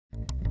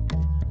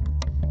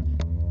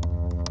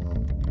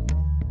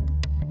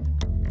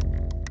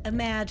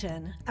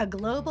Imagine a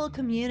global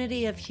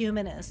community of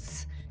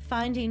humanists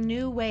finding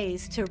new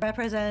ways to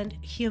represent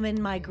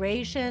human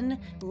migration,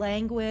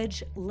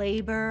 language,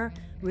 labor,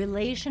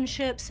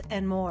 relationships,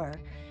 and more,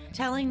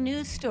 telling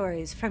news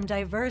stories from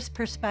diverse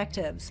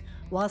perspectives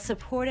while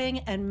supporting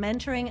and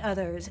mentoring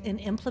others in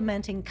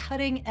implementing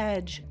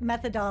cutting-edge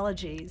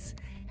methodologies.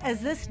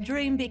 As this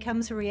dream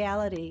becomes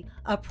reality,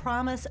 a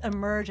promise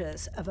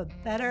emerges of a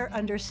better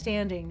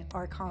understanding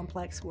our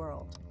complex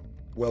world.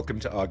 Welcome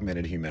to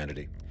Augmented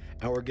Humanity.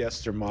 Our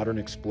guests are modern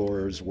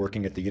explorers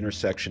working at the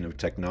intersection of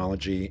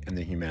technology and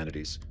the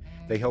humanities.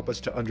 They help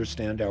us to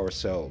understand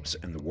ourselves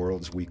and the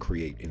worlds we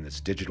create in this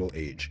digital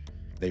age.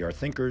 They are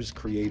thinkers,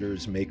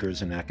 creators,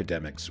 makers, and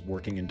academics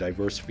working in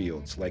diverse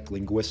fields like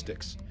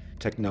linguistics,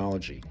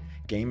 technology,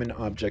 game and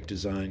object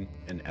design,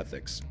 and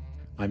ethics.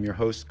 I'm your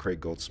host,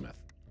 Craig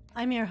Goldsmith.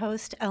 I'm your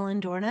host,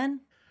 Ellen Dornan.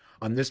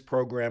 On this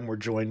program, we're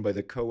joined by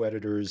the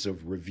co-editors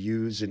of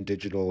Reviews in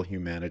Digital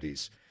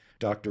Humanities,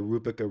 Dr.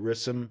 Roopika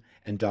Risam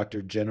and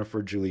Dr.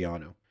 Jennifer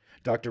Guiliano.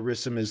 Dr.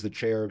 Risam is the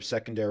chair of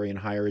secondary and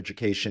higher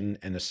education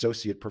and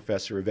associate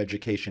professor of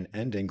education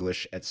and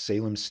English at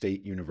Salem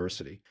State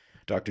University.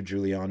 Dr.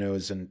 Guiliano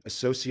is an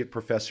associate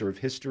professor of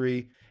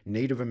history,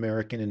 Native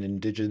American and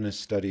Indigenous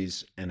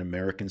studies, and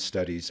American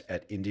studies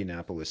at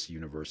Indianapolis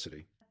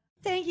University.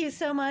 Thank you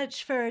so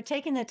much for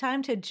taking the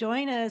time to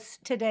join us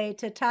today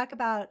to talk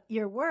about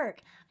your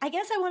work. I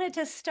guess I wanted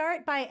to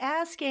start by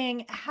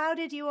asking, how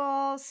did you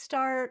all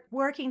start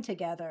working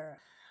together?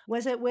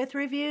 Was it with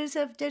Reviews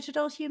of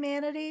Digital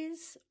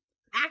Humanities?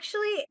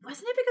 Actually,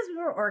 wasn't it because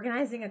we were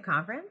organizing a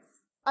conference?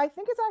 I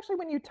think it's actually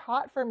when you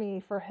taught for me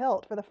for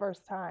HILT for the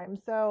first time.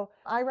 So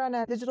I run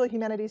a digital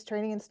humanities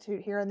training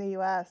institute here in the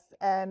US,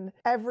 and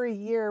every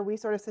year we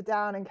sort of sit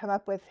down and come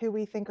up with who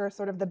we think are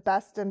sort of the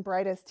best and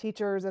brightest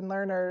teachers and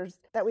learners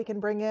that we can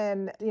bring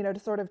in, to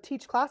sort of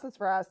teach classes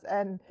for us.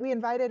 And we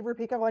invited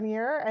Roopika one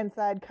year and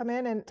said, come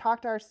in and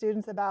talk to our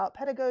students about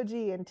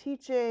pedagogy and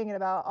teaching and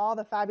about all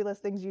the fabulous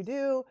things you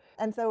do.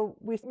 And so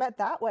we met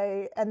that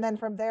way. And then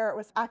from there, it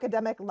was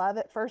academic love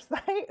at first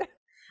sight.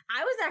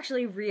 I was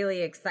actually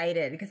really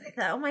excited because I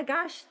thought, oh my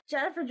gosh,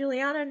 Jennifer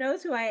Guiliano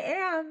knows who I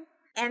am.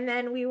 And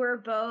then we were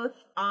both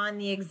on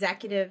the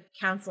executive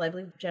council, I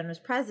believe Jen was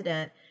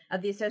president,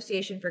 of the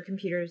Association for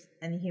Computers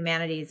and the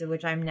Humanities, of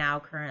which I'm now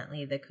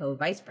currently the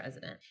co-vice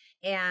president.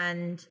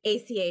 And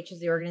ACH, as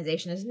the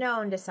organization is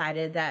known,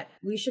 decided that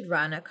we should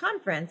run a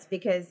conference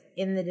because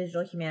in the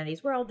digital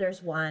humanities world,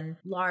 there's one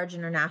large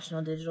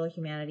international digital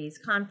humanities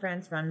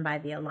conference run by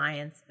the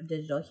Alliance of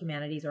Digital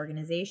Humanities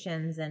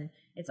Organizations. And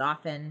it's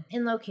often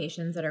in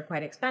locations that are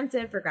quite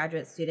expensive for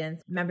graduate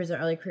students, members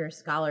of early career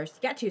scholars to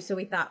get to. So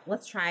we thought,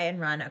 let's try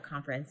and run a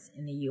conference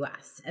in the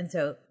US. And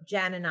so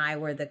Jen and I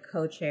were the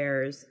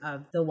co-chairs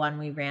of the one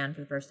we ran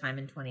for the first time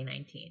in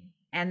 2019.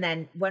 And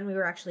then when we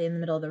were actually in the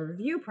middle of the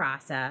review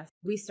process,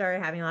 we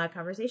started having a lot of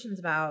conversations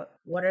about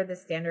what are the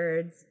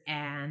standards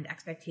and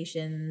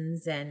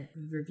expectations and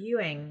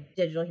reviewing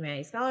digital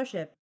humanities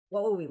scholarship.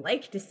 What would we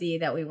like to see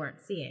that we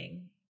weren't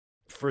seeing?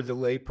 For the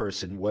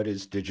layperson, what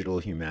is digital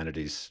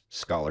humanities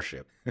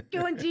scholarship?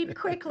 Going deep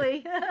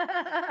quickly.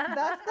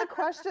 That's the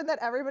question that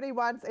everybody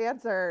wants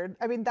answered.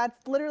 I mean,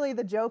 that's literally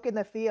the joke in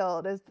the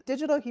field is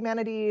digital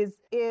humanities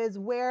is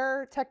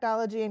where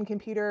technology and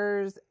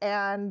computers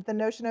and the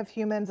notion of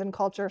humans and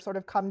culture sort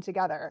of come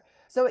together.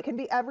 So it can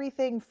be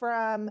everything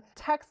from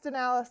text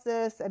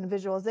analysis and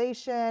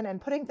visualization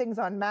and putting things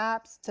on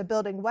maps to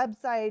building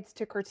websites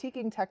to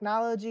critiquing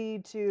technology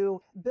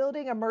to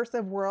building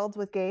immersive worlds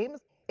with games.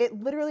 It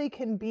literally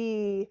can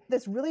be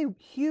this really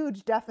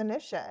huge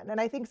definition. And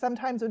I think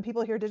sometimes when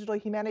people hear digital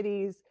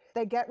humanities,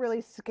 they get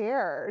really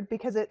scared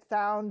because it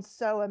sounds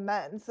so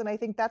immense. And I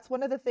think that's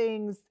one of the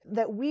things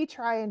that we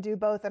try and do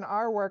both in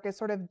our work is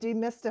sort of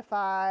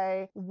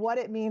demystify what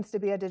it means to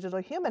be a digital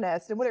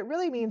humanist. And what it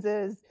really means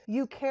is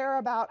you care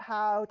about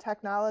how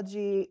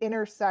technology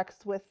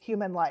intersects with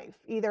human life,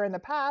 either in the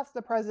past,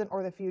 the present,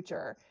 or the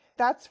future.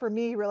 That's for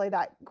me really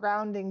that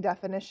grounding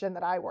definition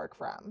that I work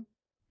from.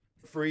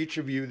 For each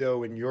of you,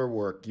 though, in your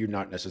work, you're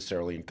not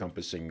necessarily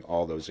encompassing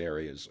all those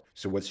areas.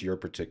 So what's your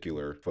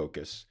particular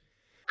focus?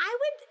 I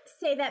would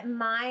say that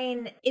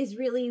mine is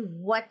really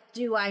what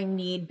do I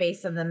need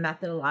based on the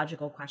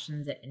methodological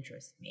questions that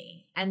interest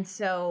me. And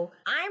so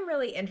I'm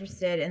really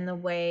interested in the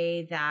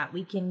way that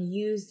we can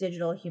use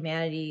digital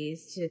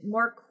humanities to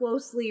more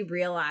closely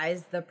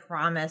realize the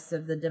promise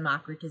of the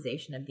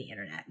democratization of the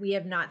internet. We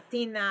have not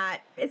seen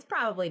that. It's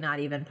probably not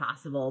even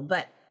possible,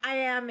 but I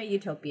am a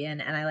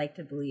utopian and I like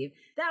to believe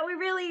that we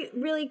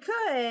really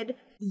could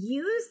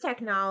use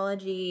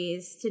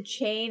technologies to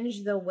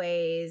change the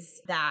ways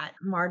that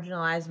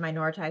marginalized,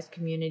 minoritized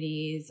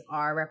communities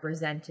are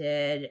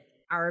represented,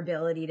 our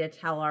ability to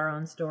tell our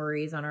own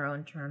stories on our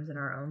own terms and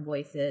our own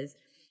voices.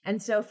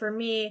 And so for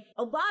me,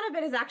 a lot of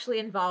it has actually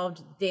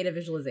involved data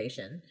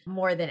visualization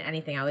more than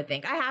anything I would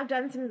think. I have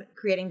done some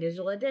creating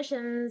digital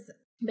editions,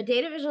 but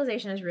data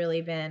visualization has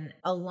really been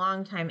a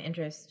long time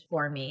interest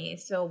for me.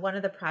 So one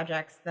of the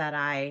projects that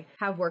I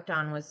have worked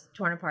on was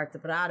Torn Apart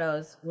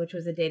Separados, which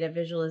was a data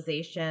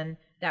visualization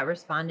that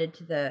responded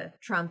to the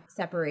Trump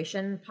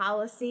separation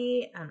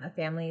policy of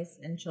families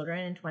and children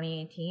in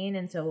 2018.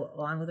 And so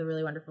along with a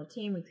really wonderful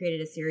team, we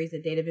created a series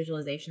of data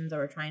visualizations that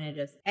were trying to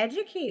just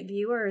educate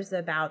viewers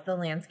about the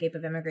landscape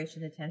of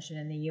immigration detention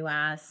in the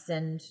US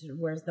and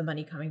where's the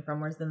money coming from,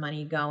 where's the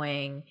money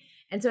going.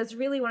 And so it's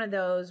really one of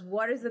those,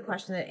 what is the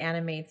question that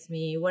animates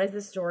me? What is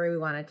the story we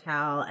want to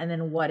tell? And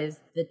then what is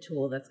the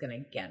tool that's going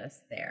to get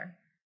us there?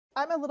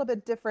 I'm a little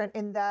bit different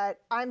in that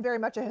I'm very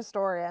much a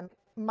historian.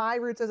 My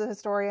roots as a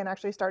historian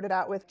actually started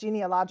out with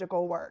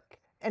genealogical work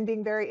and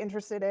being very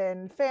interested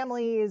in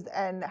families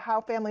and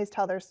how families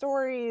tell their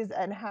stories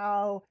and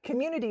how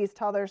communities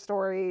tell their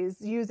stories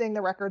using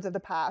the records of the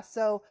past.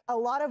 So a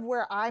lot of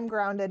where I'm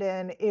grounded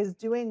in is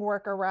doing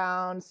work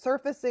around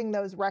surfacing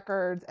those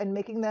records and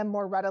making them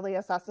more readily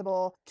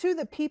accessible to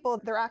the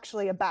people they're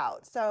actually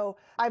about. So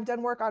I've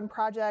done work on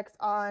projects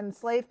on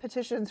slave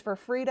petitions for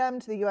freedom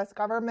to the US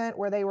government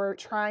where they were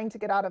trying to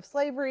get out of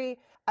slavery.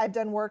 I've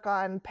done work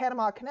on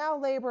Panama Canal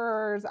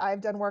laborers.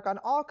 I've done work on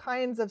all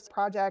kinds of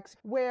projects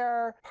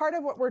where part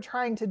of what we're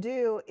trying to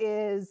do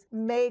is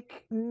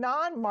make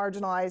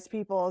non-marginalized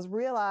peoples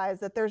realize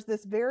that there's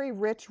this very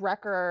rich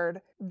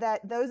record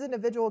that those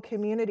individual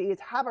communities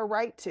have a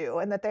right to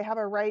and that they have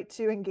a right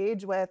to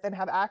engage with and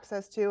have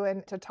access to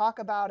and to talk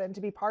about and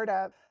to be part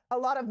of. A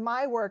lot of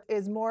my work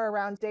is more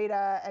around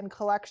data and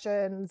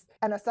collections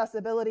and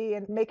accessibility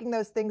and making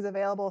those things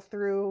available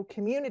through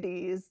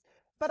communities.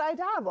 But I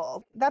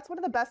dabble. That's one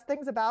of the best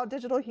things about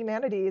digital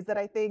humanities that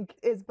I think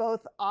is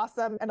both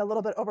awesome and a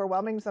little bit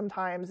overwhelming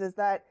sometimes is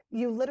that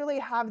you literally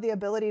have the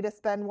ability to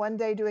spend one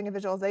day doing a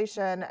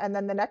visualization and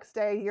then the next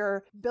day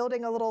you're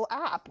building a little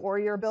app or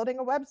you're building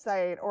a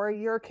website or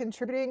you're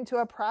contributing to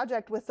a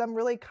project with some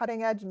really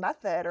cutting edge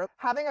method or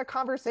having a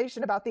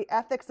conversation about the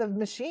ethics of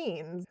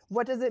machines.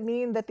 What does it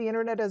mean that the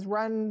internet is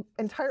run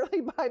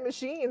entirely by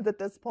machines at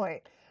this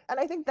point? And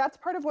I think that's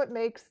part of what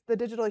makes the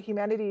digital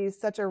humanities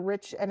such a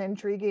rich and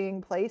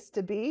intriguing place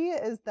to be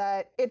is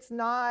that it's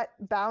not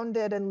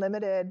bounded and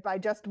limited by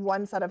just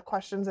one set of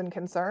questions and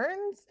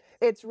concerns.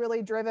 It's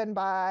really driven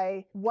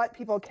by what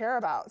people care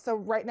about. So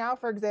right now,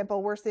 for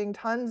example, we're seeing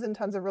tons and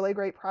tons of really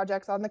great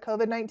projects on the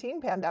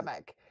COVID-19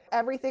 pandemic.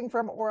 Everything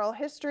from oral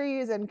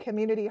histories and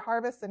community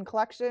harvests and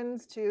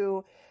collections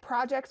to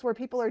projects where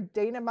people are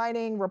data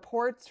mining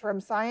reports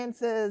from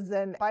sciences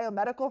and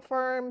biomedical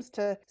firms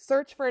to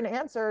search for an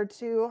answer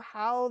to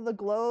how the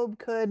globe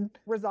could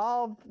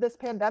resolve this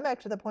pandemic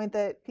to the point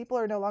that people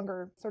are no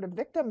longer sort of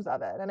victims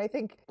of it. And I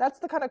think that's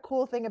the kind of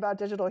cool thing about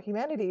digital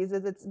humanities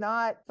is it's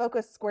not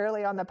focused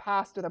squarely on the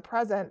past or the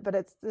present, but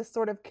it's this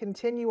sort of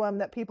continuum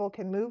that people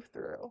can move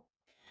through.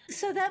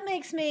 So that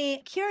makes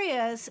me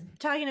curious,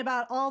 talking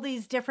about all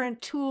these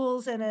different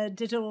tools in a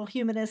digital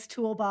humanist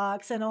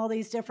toolbox and all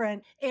these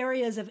different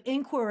areas of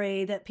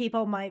inquiry that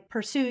people might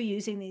pursue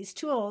using these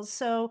tools.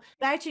 So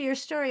back to your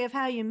story of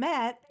how you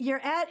met,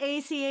 you're at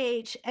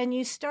ACH and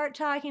you start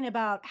talking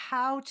about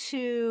how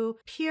to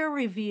peer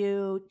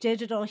review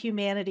digital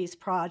humanities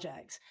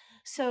projects.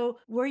 So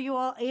were you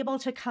all able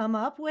to come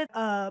up with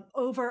an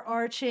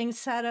overarching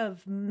set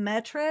of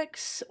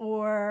metrics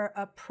or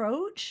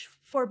approach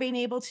for being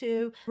able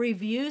to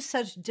review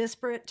such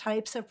disparate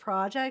types of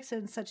projects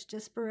in such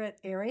disparate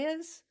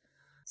areas?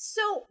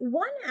 So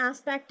one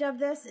aspect of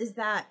this is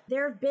that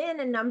there have been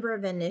a number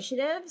of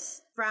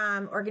initiatives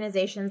from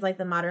organizations like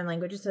the Modern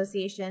Language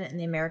Association and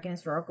the American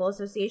Historical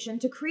Association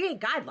to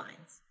create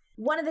guidelines.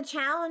 One of the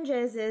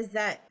challenges is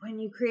that when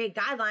you create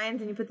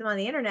guidelines and you put them on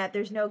the internet,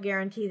 there's no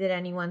guarantee that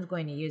anyone's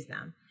going to use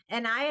them.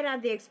 And I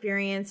had the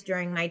experience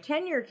during my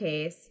tenure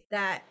case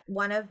that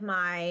one of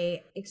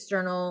my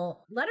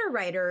external letter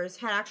writers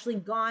had actually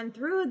gone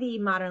through the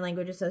Modern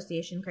Language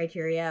Association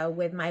criteria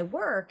with my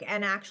work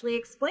and actually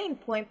explained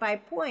point by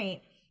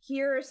point,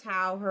 here's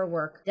how her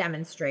work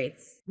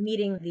demonstrates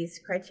meeting these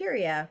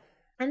criteria.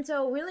 And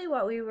so really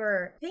what we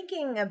were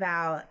thinking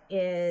about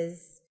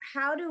is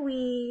how do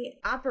we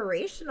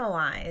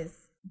operationalize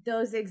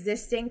those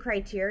existing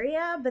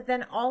criteria, but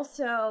then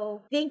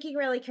also thinking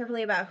really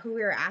carefully about who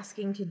we're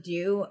asking to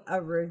do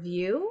a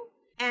review.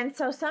 And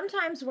so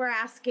sometimes we're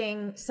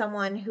asking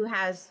someone who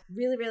has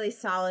really, really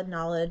solid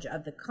knowledge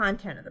of the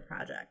content of the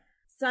project.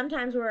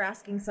 Sometimes we're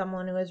asking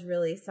someone who has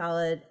really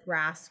solid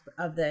grasp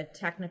of the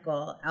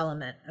technical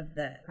element of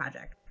the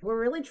project. What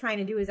we're really trying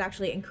to do is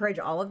actually encourage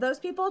all of those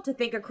people to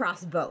think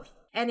across both.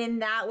 And in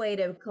that way,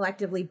 to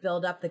collectively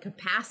build up the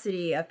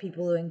capacity of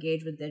people who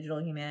engage with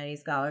digital humanities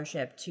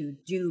scholarship to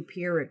do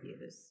peer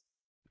reviews.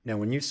 Now,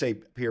 when you say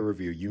peer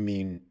review, you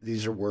mean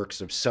these are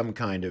works of some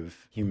kind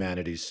of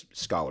humanities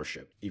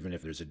scholarship, even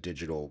if there's a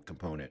digital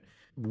component.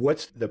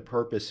 What's the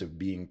purpose of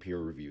being peer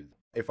reviewed?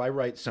 If I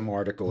write some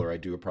article or I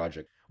do a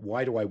project,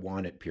 why do I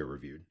want it peer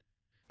reviewed?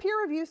 Peer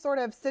review sort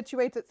of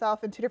situates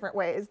itself in two different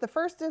ways. The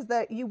first is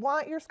that you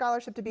want your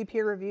scholarship to be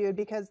peer reviewed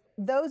because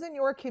those in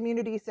your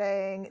community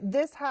saying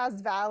this has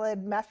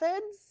valid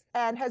methods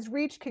and has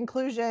reached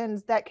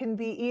conclusions that can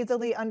be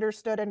easily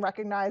understood and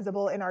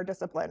recognizable in our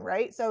discipline,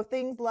 right? So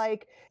things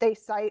like they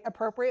cite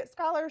appropriate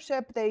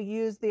scholarship, they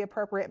use the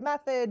appropriate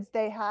methods,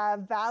 they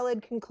have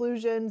valid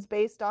conclusions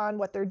based on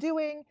what they're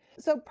doing.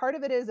 So part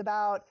of it is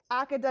about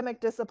academic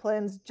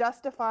disciplines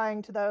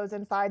justifying to those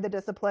inside the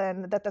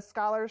discipline that the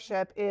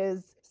scholarship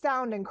is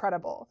sound and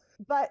credible.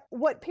 But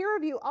what peer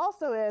review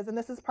also is, and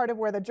this is part of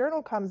where the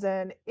journal comes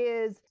in,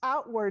 is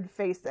outward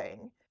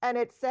facing. And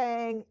it's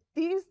saying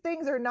these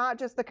things are not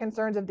just the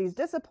concerns of these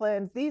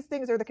disciplines. These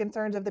things are the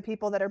concerns of the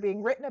people that are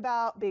being written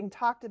about, being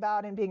talked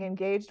about, and being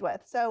engaged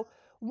with. So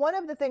one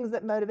of the things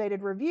that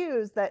motivated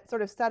reviews that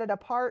sort of set it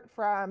apart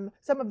from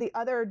some of the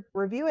other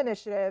review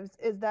initiatives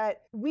is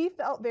that we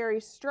felt very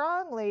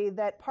strongly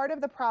that part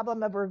of the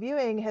problem of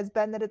reviewing has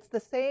been that it's the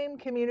same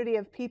community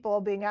of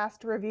people being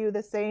asked to review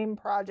the same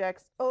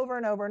projects over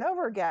and over and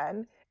over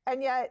again.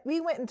 And yet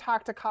we went and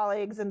talked to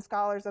colleagues and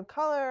scholars of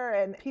color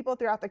and people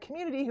throughout the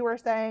community who were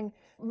saying,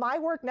 my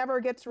work never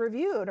gets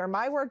reviewed or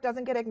my work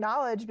doesn't get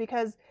acknowledged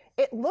because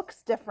it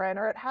looks different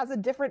or it has a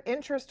different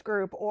interest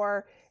group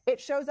or it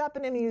shows up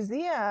in a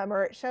museum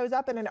or it shows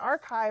up in an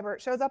archive or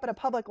it shows up in a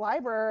public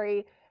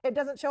library. It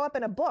doesn't show up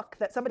in a book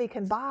that somebody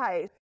can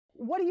buy.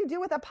 What do you do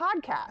with a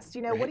podcast?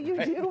 What do you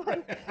do?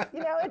 When,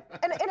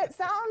 and it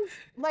sounds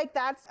like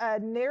that's a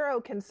narrow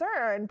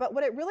concern, but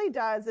what it really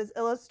does is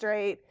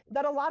illustrate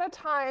that a lot of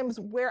times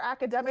where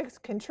academics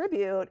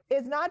contribute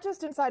is not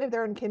just inside of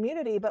their own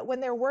community, but when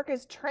their work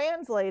is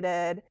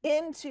translated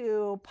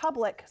into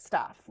public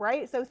stuff,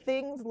 right? So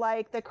things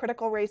like the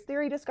critical race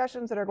theory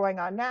discussions that are going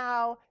on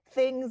now,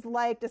 things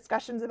like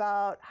discussions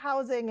about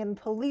housing and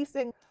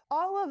policing,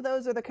 all of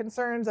those are the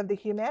concerns of the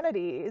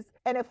humanities.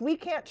 And if we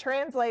can't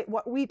translate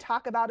what we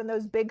talk about in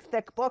those big,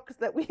 thick books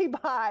that we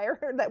buy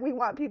or that we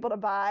want people to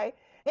buy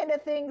into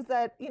things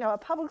that, a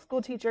public school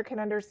teacher can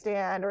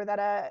understand or that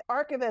an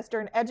archivist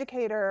or an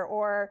educator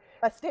or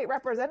a state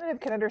representative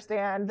can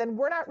understand, then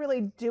we're not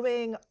really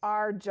doing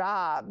our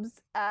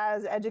jobs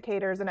as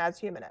educators and as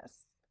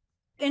humanists.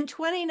 In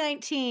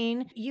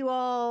 2019, you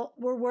all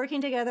were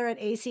working together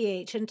at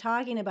ACH and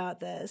talking about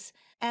this.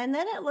 And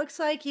then it looks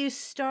like you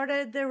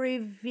started the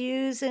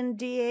reviews in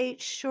DH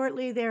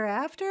shortly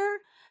thereafter.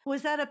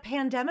 Was that a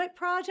pandemic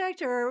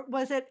project or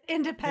was it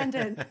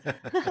independent?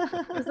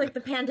 It was like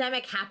the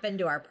pandemic happened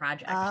to our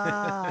project.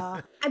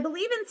 I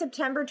believe in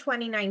September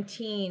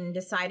 2019,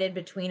 decided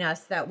between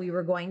us that we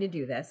were going to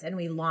do this. And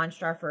we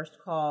launched our first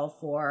call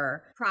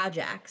for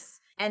projects.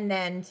 And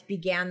then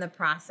began the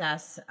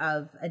process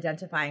of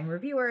identifying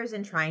reviewers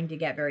and trying to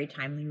get very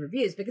timely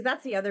reviews, because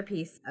that's the other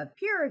piece of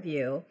peer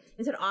review,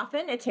 is that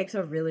often it takes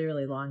a really,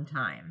 really long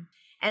time.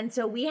 And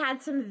so we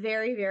had some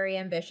very, very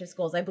ambitious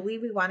goals. I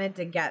believe we wanted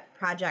to get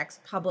projects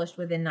published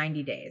within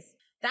 90 days.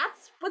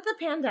 That's what the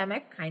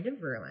pandemic kind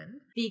of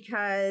ruined,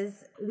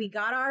 because we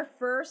got our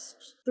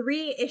first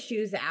 3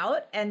 issues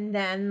out and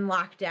then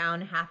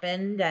lockdown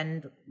happened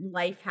and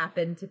life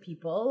happened to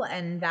people,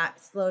 and that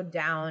slowed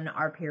down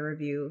our peer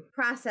review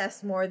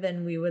process more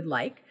than we would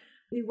like.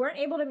 We weren't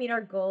able to meet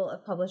our goal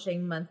of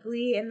publishing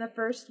monthly in the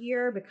first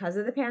year because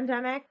of the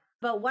pandemic.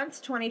 But once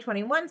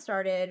 2021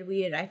 started,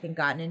 we had, I think,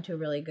 gotten into a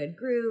really good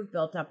groove,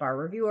 built up our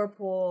reviewer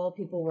pool.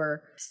 People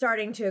were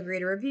starting to agree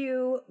to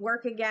review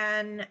work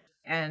again.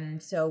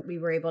 And so we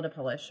were able to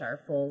publish our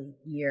full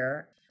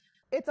year.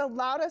 It's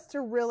allowed us to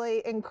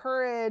really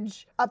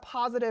encourage a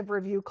positive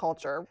review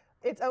culture.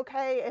 It's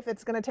okay if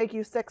it's going to take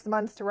you 6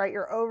 months to write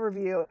your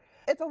overview.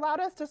 It's allowed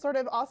us to sort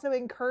of also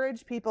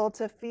encourage people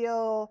to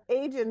feel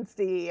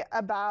agency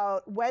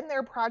about when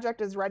their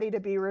project is ready to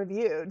be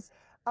reviewed.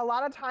 A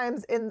lot of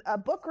times in a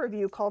book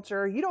review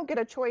culture, you don't get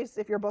a choice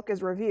if your book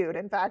is reviewed.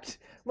 In fact,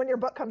 when your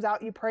book comes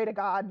out, you pray to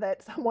God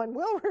that someone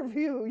will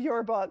review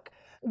your book.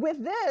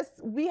 With this,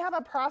 we have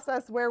a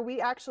process where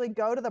we actually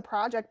go to the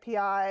project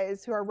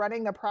PIs who are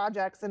running the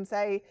projects and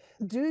say,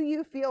 do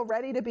you feel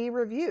ready to be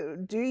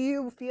reviewed? Do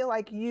you feel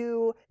like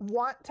you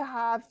want to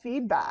have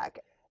feedback?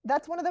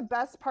 That's one of the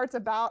best parts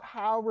about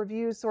how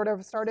reviews sort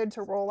of started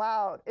to roll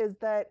out, is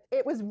that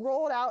it was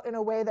rolled out in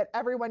a way that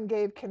everyone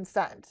gave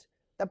consent.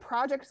 The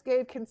projects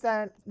gave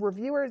consent,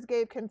 reviewers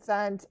gave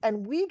consent,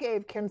 and we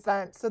gave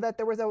consent so that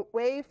there was a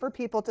way for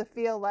people to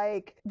feel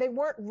like they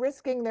weren't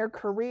risking their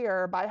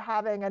career by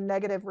having a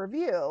negative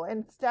review.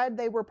 Instead,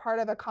 they were part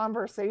of a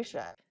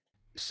conversation.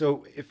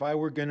 So if I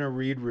were going to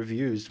read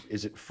reviews,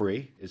 is it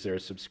free? Is there a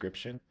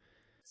subscription?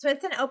 So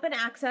it's an open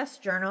access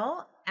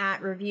journal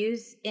at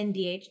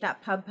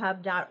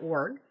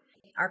reviewsindh.pubpub.org.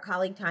 Our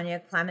colleague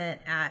Tanya Clement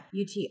at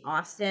UT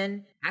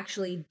Austin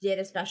actually did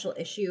a special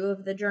issue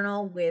of the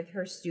journal with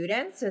her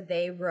students. So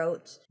they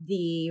wrote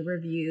the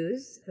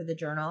reviews for the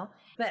journal.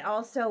 But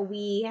also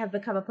we have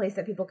become a place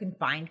that people can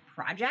find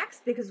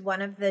projects, because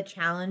one of the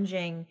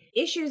challenging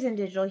issues in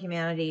digital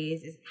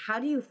humanities is, how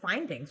do you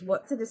find things?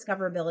 What's the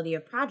discoverability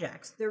of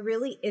projects? There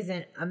really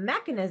isn't a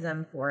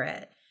mechanism for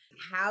it.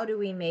 How do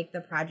we make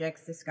the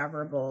projects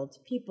discoverable to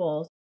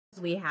people?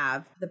 We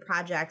have the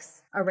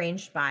projects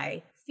arranged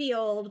by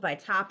field, by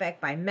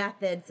topic, by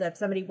method. So if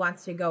somebody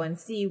wants to go and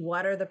see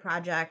what are the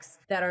projects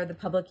that are the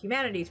public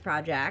humanities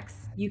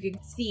projects, you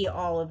can see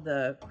all of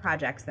the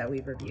projects that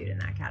we've reviewed in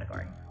that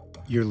category.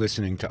 You're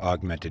listening to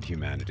Augmented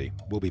Humanity.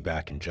 We'll be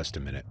back in just a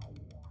minute.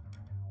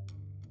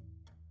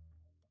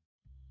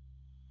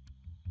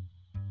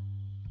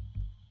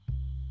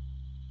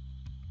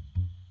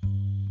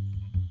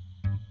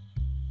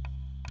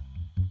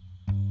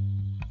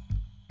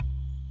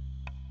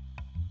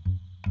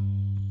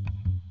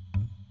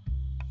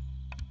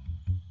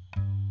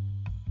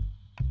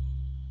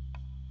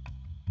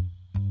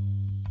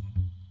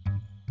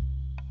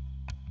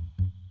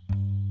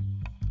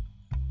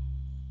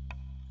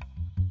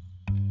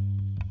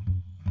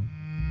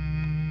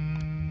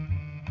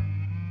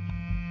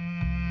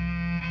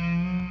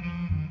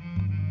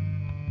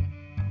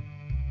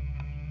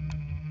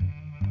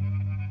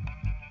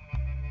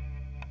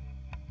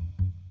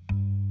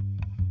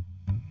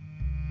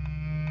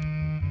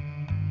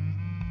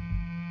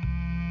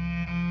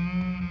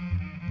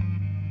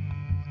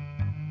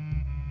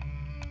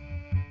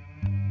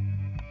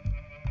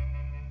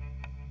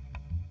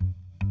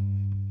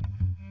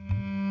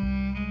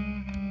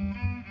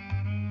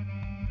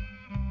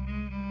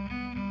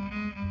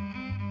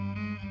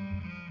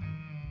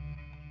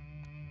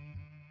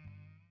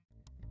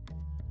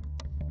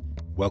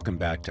 Welcome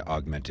back to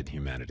Augmented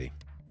Humanity.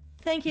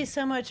 Thank you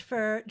so much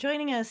for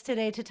joining us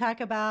today to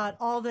talk about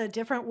all the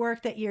different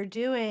work that you're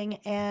doing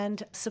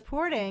and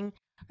supporting.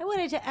 I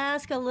wanted to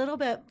ask a little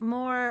bit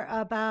more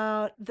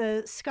about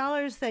the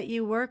scholars that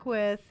you work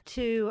with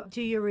to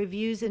do your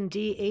reviews in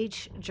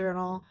DH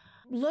Journal.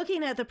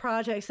 Looking at the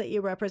projects that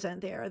you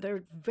represent there,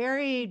 they're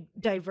very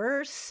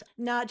diverse,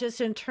 not just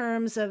in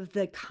terms of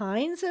the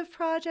kinds of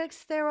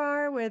projects there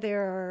are, where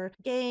there are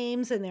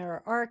games and there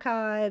are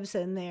archives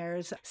and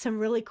there's some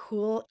really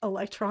cool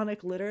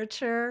electronic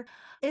literature.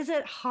 Is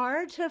it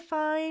hard to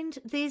find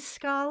these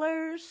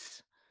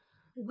scholars?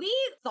 We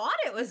thought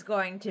it was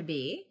going to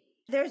be.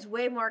 There's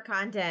way more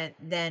content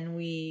than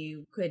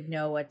we could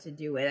know what to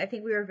do with. I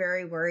think we were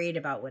very worried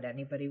about would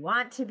anybody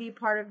want to be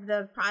part of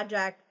the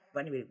project?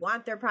 Would anybody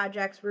want their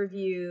projects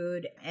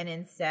reviewed? And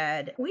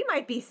instead, we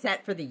might be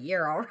set for the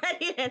year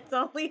already. It's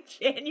only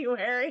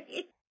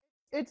January.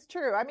 It's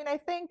true. I mean, I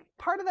think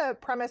part of the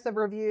premise of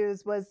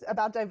reviews was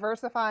about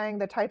diversifying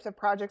the types of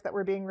projects that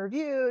were being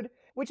reviewed,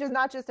 which is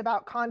not just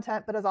about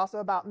content, but is also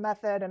about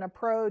method and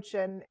approach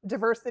and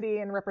diversity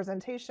and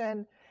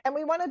representation. And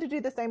we wanted to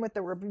do the same with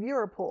the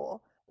reviewer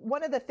pool.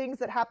 One of the things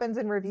that happens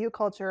in review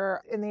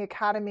culture in the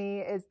academy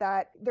is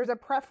that there's a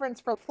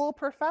preference for full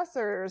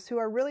professors who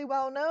are really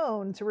well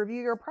known to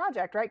review your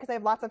project, right? Because they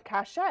have lots of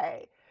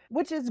cachet,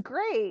 which is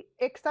great,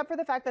 except for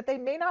the fact that they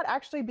may not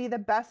actually be the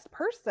best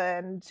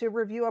person to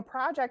review a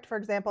project, for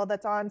example,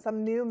 that's on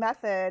some new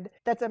method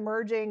that's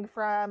emerging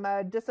from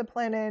a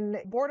discipline in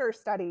border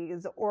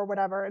studies or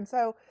whatever. And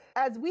so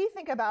as we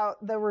think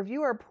about the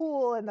reviewer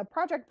pool and the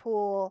project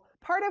pool,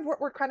 part of what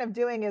we're kind of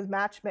doing is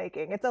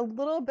matchmaking. It's a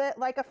little bit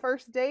like a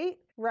first date,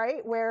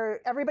 right? Where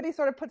everybody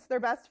sort of puts their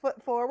best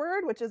foot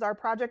forward, which is our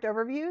project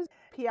overviews.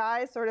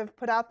 PIs sort of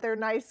put out their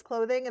nice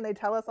clothing and they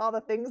tell us all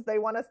the things they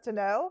want us to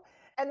know.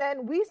 And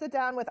then we sit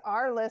down with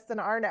our lists and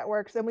our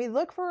networks and we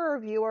look for a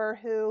reviewer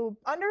who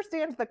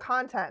understands the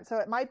content. So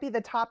it might be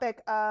the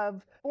topic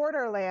of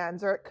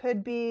borderlands, or it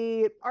could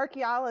be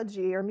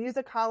archaeology or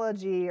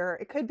musicology, or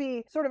it could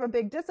be sort of a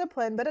big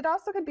discipline, but it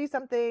also could be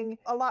something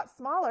a lot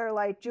smaller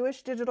like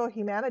Jewish digital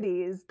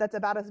humanities that's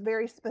about a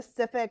very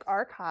specific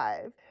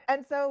archive.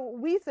 And so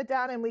we sit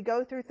down and we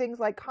go through things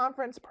like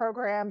conference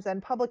programs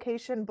and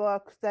publication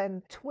books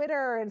and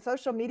Twitter and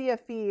social media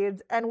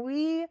feeds, and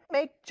we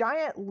make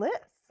giant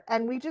lists.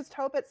 And we just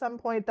hope at some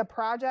point the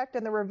project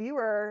and the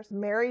reviewers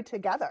marry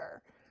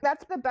together.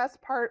 That's the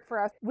best part for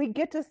us. We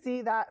get to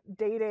see that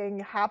dating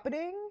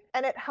happening,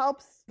 and it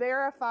helps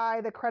verify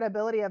the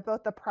credibility of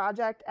both the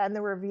project and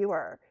the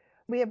reviewer.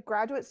 We have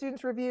graduate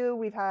students review,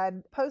 we've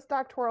had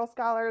postdoctoral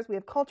scholars, we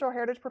have cultural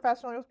heritage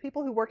professionals,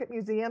 people who work at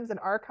museums and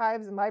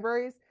archives and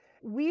libraries.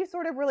 We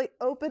sort of really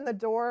open the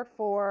door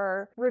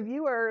for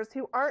reviewers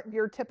who aren't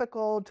your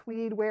typical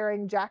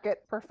tweed-wearing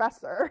jacket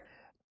professor.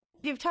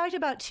 You've talked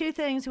about two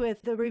things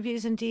with the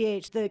reviews in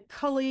DH, the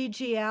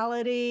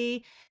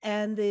collegiality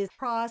and the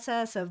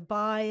process of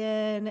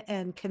buy-in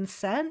and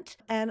consent,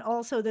 and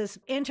also this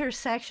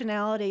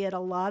intersectionality at a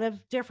lot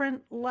of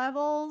different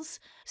levels.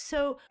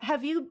 So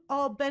have you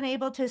all been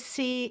able to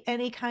see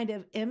any kind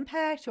of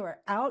impact or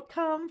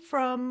outcome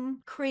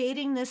from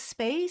creating this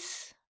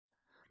space?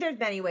 There's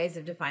many ways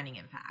of defining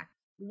impact.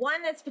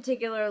 One that's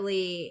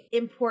particularly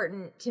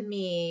important to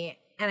me,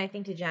 and I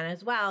think to Jen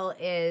as well,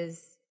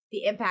 is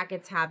the impact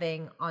it's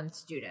having on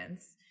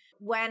students.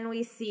 When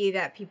we see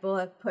that people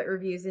have put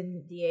reviews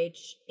in DH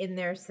in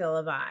their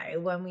syllabi,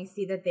 when we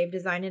see that they've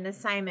designed an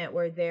assignment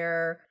where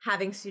they're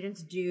having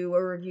students do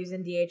a reviews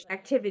in DH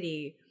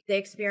activity, the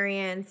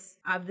experience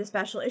of the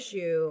special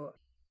issue,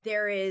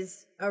 there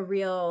is a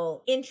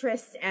real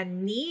interest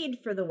and need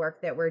for the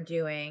work that we're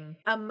doing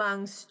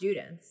among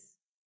students.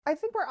 I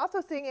think we're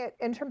also seeing it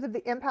in terms of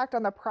the impact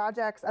on the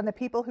projects and the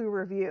people who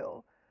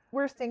review.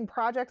 We're seeing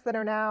projects that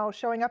are now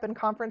showing up in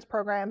conference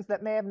programs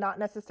that may have not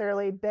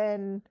necessarily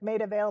been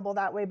made available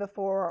that way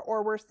before,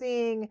 or we're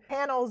seeing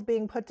panels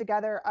being put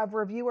together of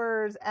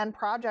reviewers and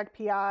project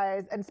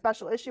PIs and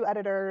special issue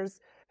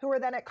editors who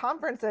are then at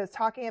conferences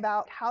talking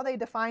about how they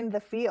define the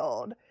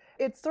field.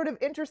 It's sort of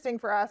interesting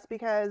for us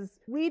because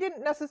we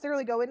didn't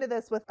necessarily go into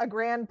this with a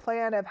grand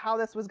plan of how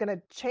this was going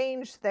to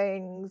change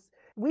things.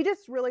 We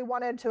just really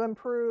wanted to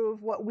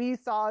improve what we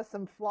saw as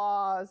some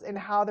flaws in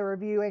how the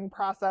reviewing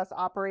process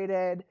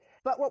operated.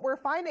 But what we're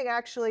finding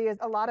actually is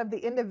a lot of the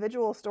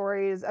individual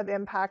stories of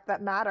impact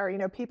that matter. You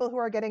know, people who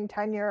are getting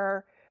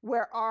tenure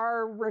where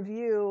our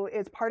review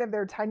is part of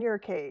their tenure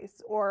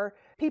case, or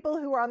people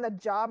who are on the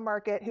job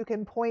market who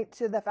can point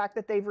to the fact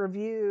that they've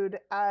reviewed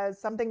as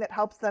something that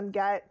helps them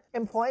get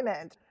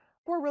employment.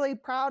 We're really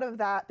proud of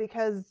that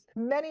because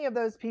many of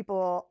those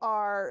people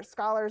are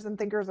scholars and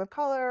thinkers of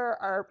color,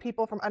 are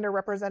people from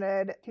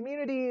underrepresented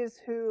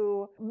communities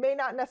who may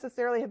not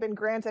necessarily have been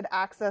granted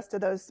access to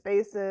those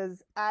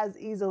spaces as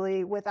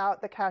easily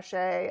without the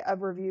cachet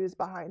of reviews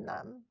behind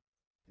them.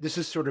 This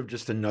is sort of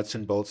just a nuts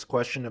and bolts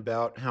question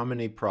about how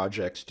many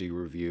projects do you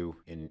review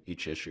in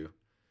each issue?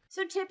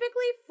 So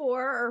typically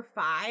 4 or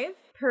 5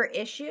 per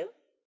issue.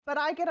 But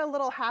I get a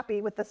little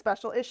happy with the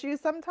special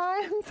issues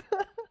sometimes.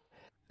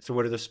 So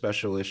what are the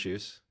special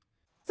issues?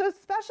 So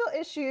special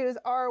issues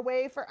are a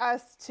way for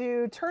us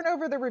to turn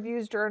over the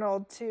reviews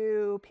journal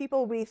to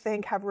people we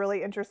think have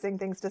really interesting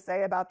things to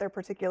say about their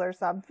particular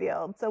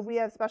subfield. So we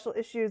have special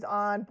issues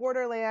on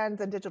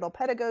borderlands and digital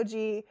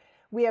pedagogy.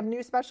 We have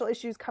new special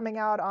issues coming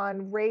out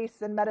on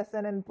race and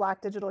medicine and Black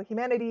digital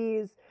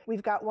humanities.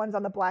 We've got ones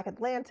on the Black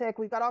Atlantic.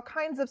 We've got all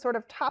kinds of sort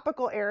of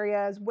topical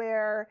areas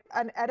where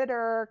an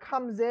editor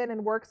comes in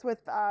and works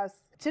with us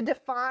to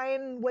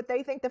define what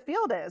they think the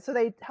field is. So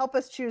they help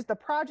us choose the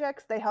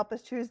projects, they help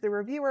us choose the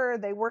reviewer,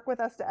 they work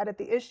with us to edit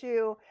the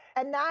issue.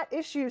 And that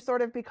issue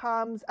sort of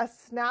becomes a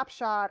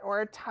snapshot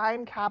or a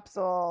time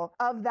capsule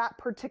of that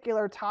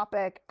particular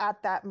topic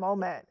at that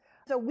moment.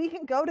 So we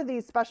can go to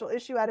these special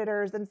issue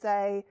editors and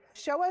say,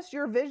 show us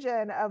your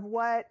vision of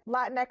what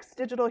Latinx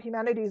digital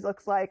humanities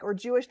looks like or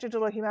Jewish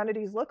digital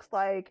humanities looks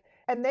like.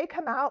 And they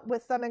come out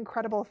with some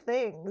incredible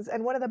things.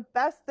 And one of the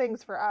best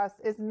things for us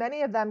is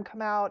many of them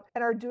come out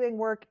and are doing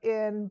work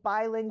in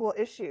bilingual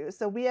issues.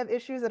 So we have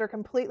issues that are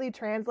completely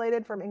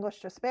translated from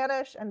English to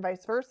Spanish and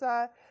vice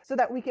versa, so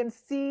that we can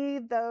see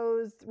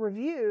those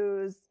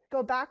reviews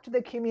go back to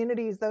the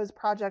communities those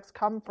projects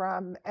come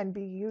from and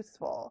be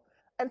useful.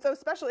 And so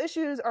special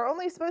issues are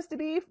only supposed to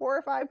be 4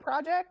 or 5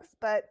 projects,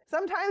 but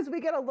sometimes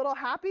we get a little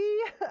happy.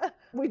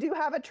 We do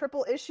have a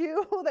triple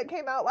issue that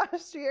came out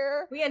last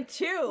year. We had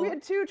 2. We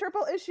had 2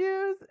 triple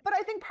issues. But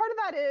I think part of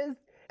that is,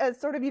 as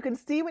sort of you can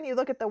see when you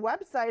look at the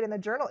website and the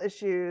journal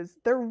issues,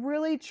 there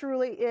really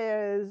truly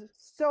is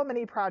so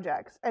many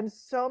projects and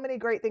so many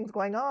great things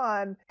going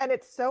on. And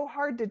it's so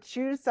hard to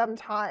choose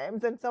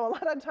sometimes. And so a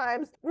lot of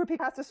times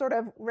Roopika has to sort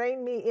of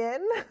rein me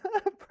in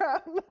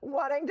from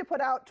wanting to put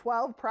out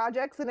 12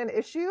 projects in an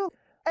issue.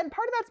 And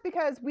part of that's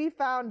because we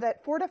found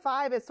that 4 to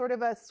 5 is sort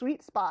of a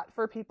sweet spot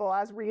for people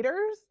as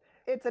readers.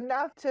 It's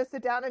enough to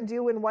sit down and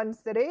do in one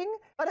sitting,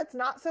 but it's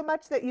not so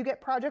much that you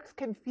get projects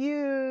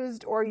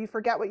confused or you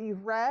forget what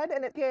you've read.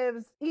 And it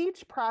gives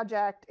each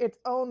project its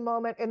own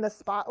moment in the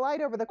spotlight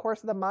over the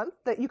course of the month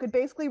that you could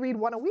basically read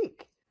 1 a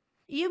week.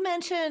 You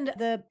mentioned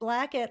the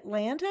Black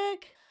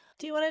Atlantic.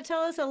 Do you want to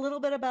tell us a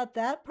little bit about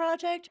that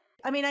project?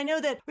 I mean, I know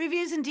that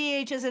Reviews in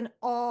DH isn't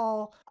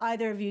all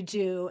either of you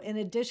do. In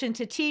addition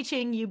to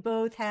teaching, you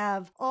both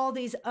have all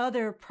these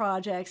other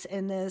projects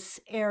in this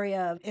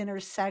area of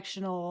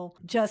intersectional,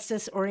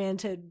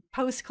 justice-oriented,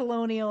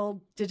 post-colonial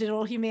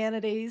digital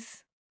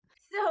humanities.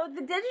 So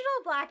the Digital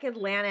Black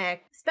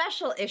Atlantic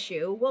special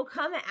issue will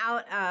come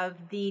out of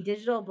the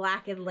Digital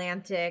Black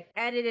Atlantic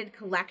edited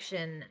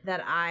collection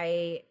that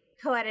I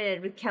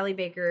co-edited with Kelly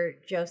Baker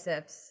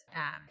Joseph's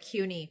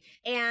CUNY.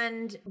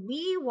 And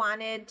we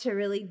wanted to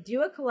really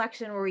do a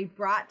collection where we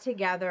brought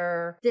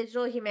together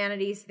digital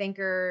humanities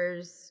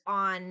thinkers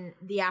on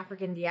the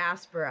African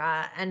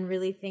diaspora and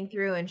really think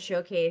through and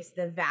showcase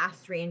the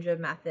vast range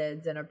of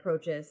methods and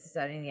approaches to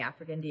studying the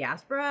African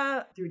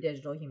diaspora through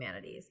digital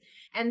humanities.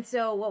 And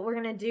so what we're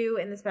going to do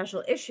in the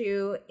special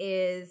issue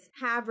is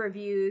have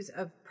reviews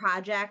of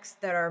projects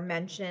that are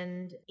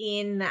mentioned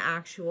in the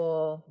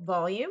actual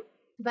volume.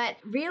 But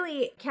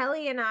really,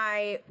 Kelly and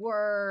I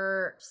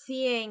were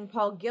seeing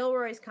Paul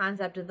Gilroy's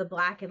concept of the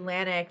Black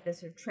Atlantic, the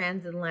sort of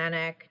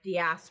transatlantic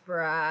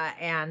diaspora,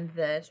 and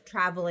the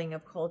traveling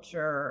of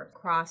culture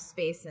across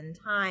space and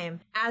time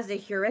as a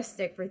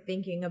heuristic for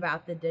thinking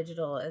about the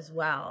digital as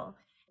well.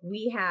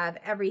 We have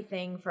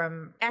everything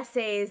from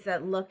essays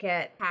that look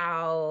at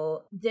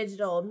how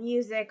digital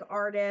music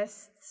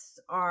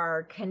artists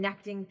are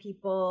connecting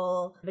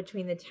people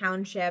between the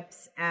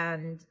townships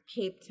and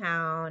Cape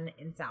Town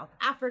in South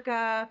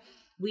Africa.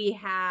 We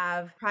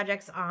have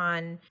projects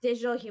on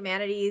digital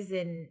humanities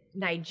in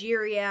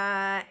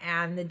Nigeria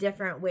and the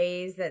different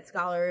ways that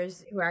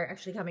scholars who are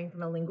actually coming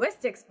from a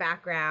linguistics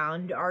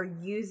background are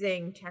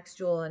using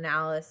textual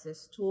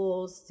analysis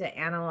tools to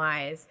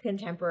analyze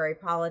contemporary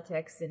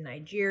politics in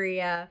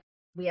Nigeria.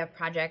 We have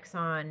projects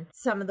on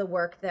some of the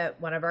work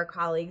that one of our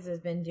colleagues has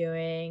been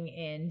doing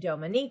in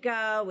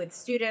Dominica with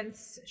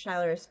students,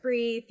 Shiler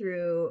Esprit,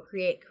 through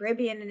Create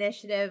Caribbean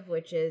Initiative,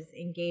 which is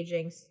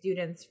engaging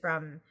students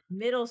from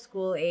middle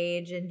school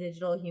age in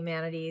digital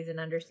humanities and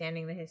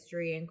understanding the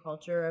history and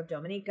culture of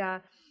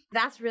Dominica.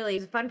 That's really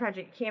a fun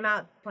project. It came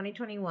out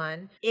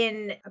 2021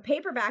 in a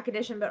paperback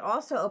edition, but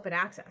also open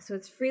access. So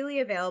it's freely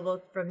available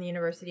from the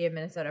University of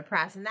Minnesota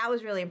Press. And that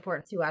was really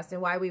important to us,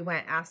 and why we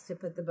went asked to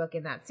put the book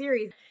in that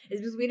series is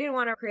because we didn't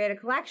want to create a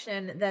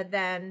collection that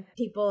then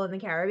people in the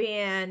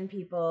Caribbean,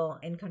 people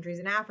in countries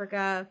in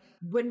Africa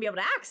wouldn't be able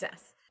to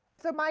access.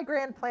 So my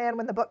grand plan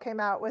when the book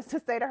came out was to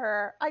say to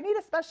her, I need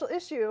a special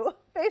issue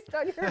based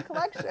on your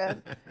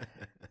collection.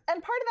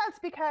 And part of that's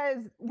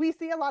because we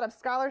see a lot of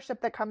scholarship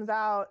that comes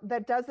out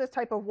that does this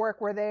type of work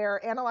where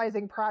they're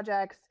analyzing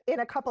projects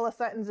in a couple of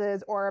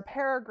sentences or a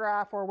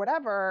paragraph or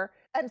whatever.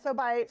 And so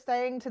by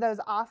saying to those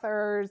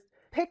authors,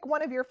 pick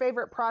one of your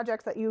favorite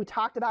projects that you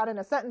talked about in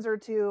a sentence or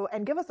two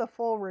and give us a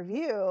full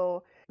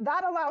review,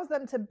 that allows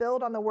them to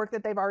build on the work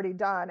that they've already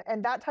done.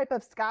 And that type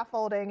of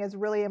scaffolding is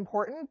really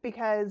important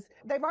because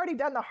they've already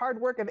done the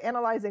hard work of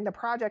analyzing the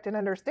project and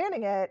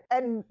understanding it,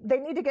 and they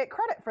need to get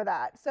credit for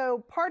that.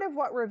 So part of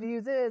what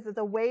reviews is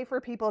a way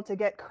for people to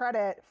get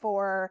credit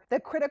for the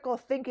critical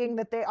thinking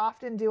that they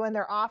often do in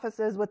their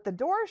offices with the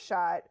door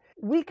shut.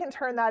 We can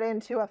turn that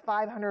into a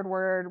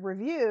 500-word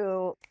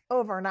review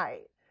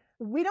overnight.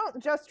 We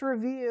don't just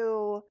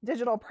review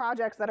digital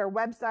projects that are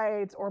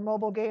websites or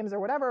mobile games or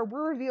whatever.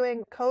 We're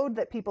reviewing code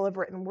that people have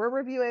written. We're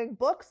reviewing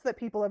books that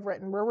people have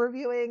written. We're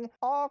reviewing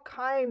all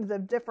kinds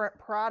of different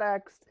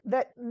products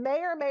that may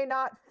or may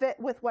not fit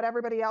with what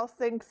everybody else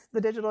thinks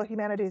the digital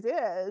humanities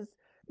is.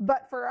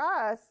 But for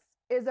us,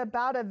 is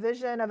about a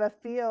vision of a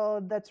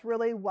field that's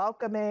really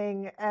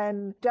welcoming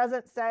and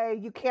doesn't say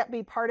you can't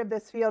be part of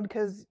this field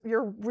because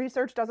your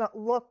research doesn't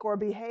look or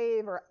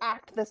behave or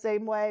act the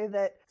same way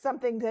that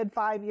something did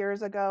 5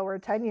 years ago or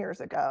 10 years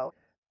ago.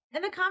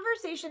 And the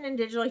conversation in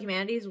digital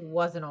humanities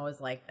wasn't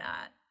always like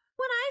that.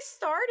 When I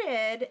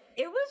started,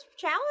 it was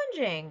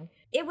challenging.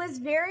 It was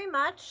very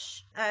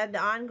much an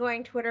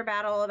ongoing Twitter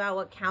battle about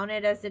what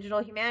counted as digital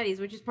humanities,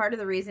 which is part of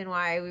the reason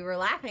why we were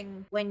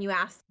laughing when you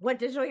asked what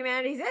digital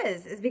humanities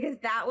is because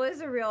that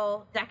was a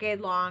real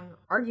decade-long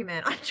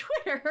argument on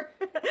Twitter.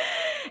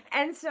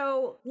 And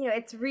so,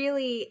 it's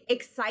really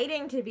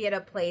exciting to be at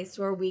a place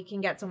where we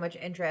can get so much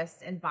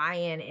interest and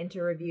buy-in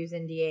into reviews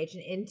in DH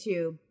and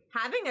into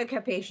having a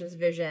capacious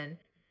vision.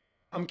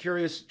 I'm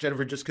curious,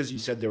 Jennifer, just because you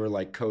said there were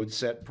like code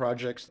set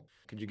projects,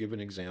 could you give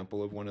an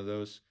example of one of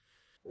those?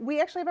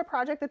 We actually have a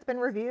project that's been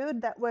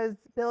reviewed that was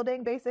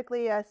building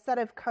basically a set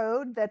of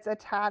code that's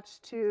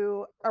attached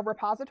to a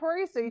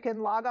repository. So you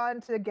can log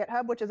on to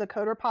GitHub, which is a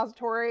code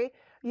repository.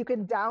 You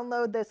can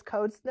download this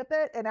code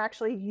snippet and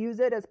actually use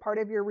it as part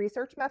of your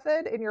research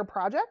method in your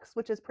projects,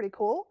 which is pretty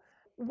cool.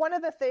 One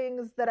of the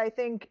things that I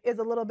think is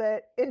a little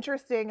bit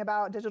interesting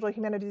about digital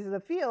humanities as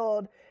a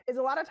field is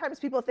a lot of times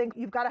people think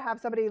you've got to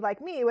have somebody like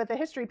me with a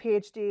history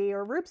PhD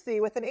or Roopsi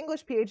with an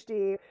English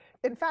PhD.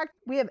 In fact,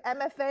 we have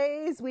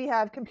MFAs, we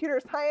have computer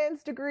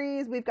science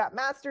degrees, we've got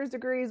master's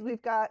degrees,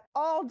 we've got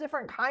all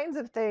different kinds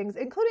of things,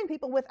 including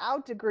people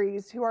without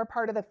degrees who are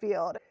part of the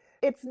field.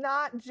 It's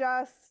not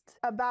just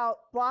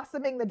about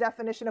blossoming the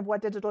definition of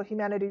what digital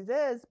humanities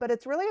is, but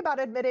it's really about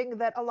admitting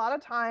that a lot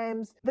of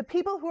times the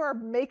people who are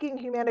making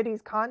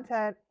humanities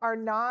content are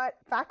not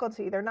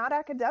faculty, they're not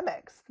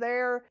academics.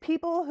 They're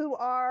people who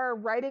are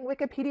writing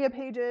Wikipedia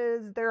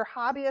pages, they're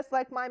hobbyists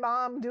like my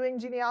mom doing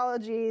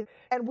genealogy,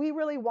 and we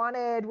really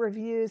wanted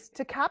reviews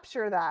to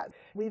capture that.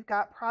 We've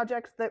got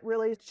projects that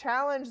really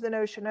challenge the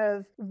notion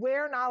of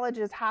where knowledge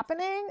is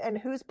happening and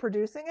who's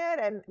producing it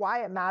and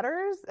why it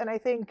matters, and I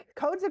think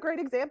code's a great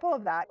example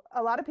of that.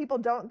 A lot of people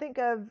don't think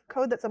of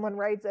code that someone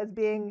writes as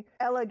being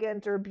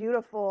elegant or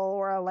beautiful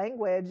or a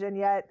language, and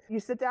yet you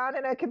sit down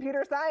in a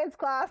computer science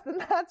class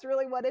and that's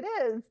really what it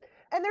is.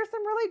 And there's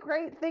some really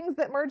great things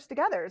that merge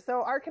together.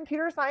 So our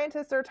computer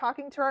scientists are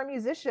talking to our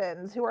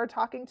musicians, who are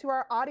talking to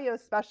our audio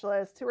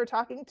specialists, who are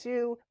talking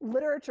to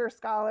literature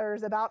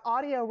scholars about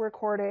audio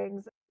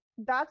recordings.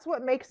 That's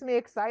what makes me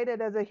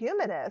excited as a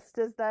humanist,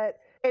 is that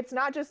it's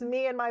not just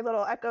me in my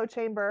little echo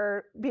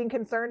chamber being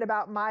concerned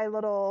about my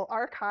little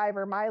archive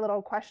or my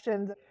little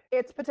questions.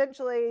 It's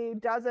potentially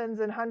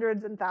dozens and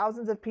hundreds and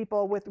thousands of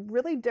people with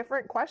really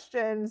different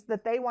questions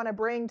that they want to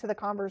bring to the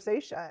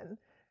conversation.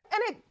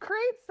 And it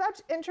creates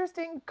such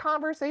interesting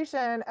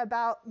conversation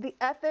about the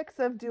ethics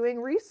of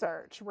doing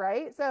research,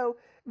 right? So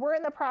we're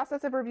in the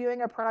process of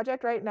reviewing a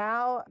project right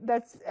now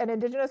that's an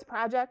Indigenous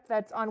project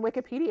that's on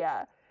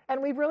Wikipedia.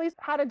 And we've really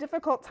had a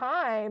difficult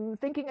time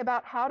thinking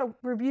about how to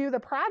review the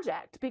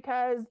project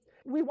because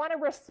we want to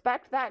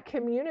respect that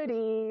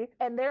community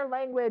and their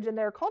language and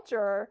their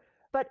culture.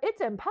 but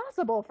it's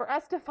impossible for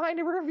us to find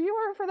a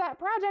reviewer for that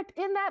project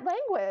in that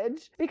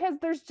language because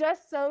there's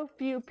just so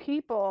few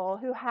people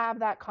who have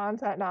that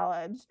content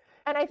knowledge.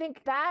 And I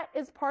think that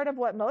is part of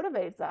what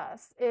motivates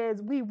us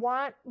is we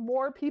want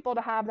more people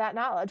to have that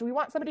knowledge. We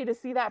want somebody to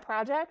see that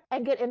project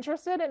and get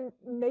interested and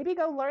maybe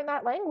go learn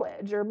that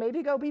language or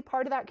maybe go be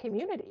part of that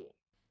community.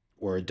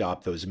 Or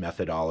adopt those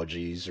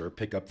methodologies or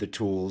pick up the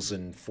tools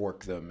and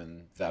fork them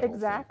and that whole thing.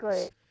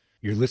 Exactly.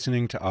 You're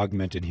listening to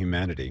Augmented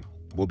Humanity.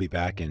 We'll be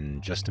back in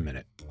just a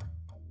minute.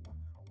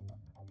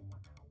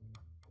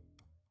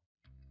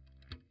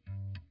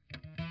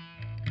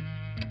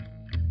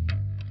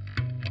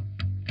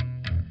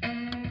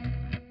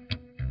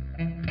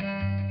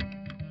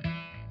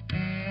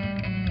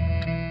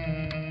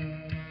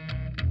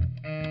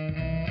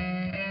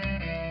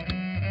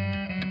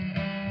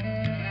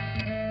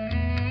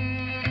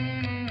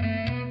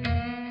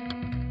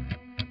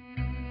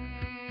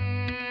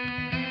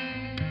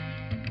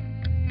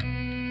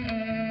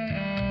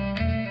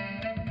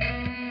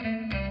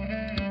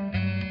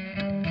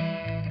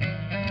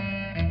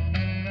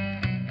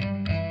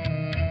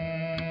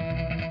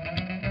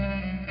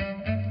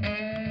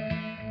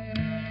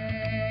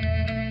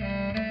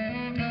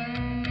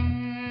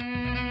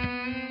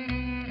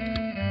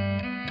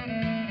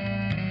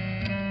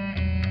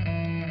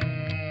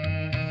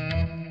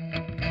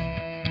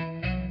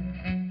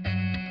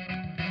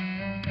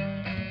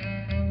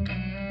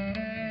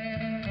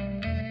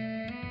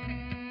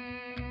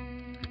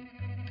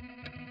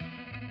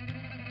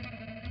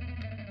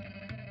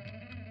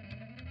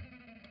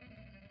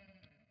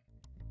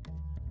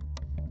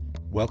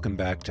 Welcome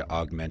back to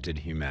Augmented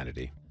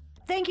Humanity.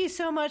 Thank you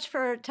so much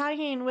for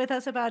talking with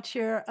us about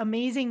your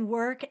amazing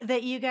work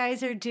that you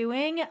guys are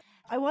doing.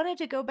 I wanted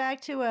to go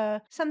back to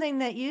something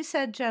that you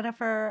said,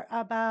 Jennifer,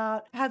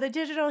 about how the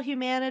digital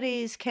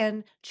humanities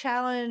can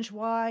challenge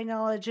why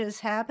knowledge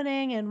is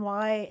happening and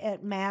why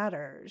it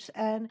matters.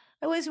 And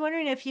I was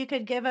wondering if you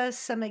could give us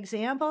some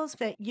examples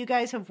that you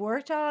guys have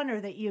worked on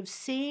or that you've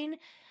seen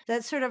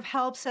that sort of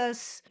helps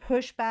us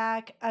push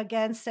back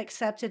against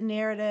accepted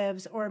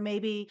narratives or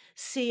maybe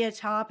see a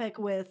topic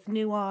with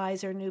new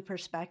eyes or new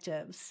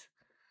perspectives.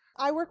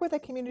 I work with a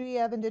community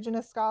of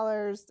Indigenous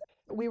scholars.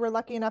 We were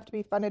lucky enough to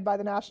be funded by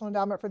the National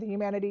Endowment for the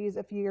Humanities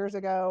a few years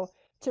ago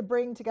to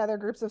bring together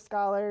groups of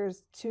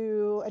scholars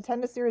to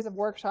attend a series of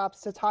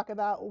workshops to talk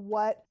about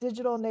what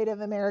digital Native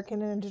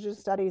American and Indigenous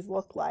studies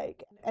look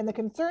like. And the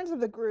concerns of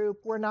the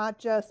group were not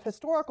just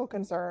historical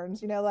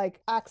concerns,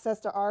 like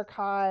access to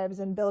archives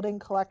and building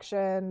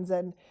collections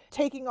and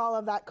taking all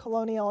of that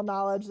colonial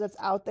knowledge that's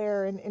out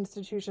there in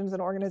institutions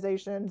and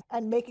organizations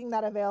and making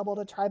that available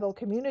to tribal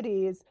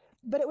communities.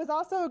 But it was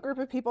also a group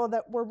of people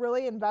that were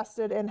really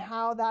invested in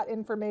how that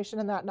information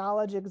and that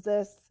knowledge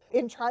exists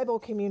in tribal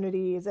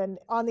communities and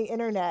on the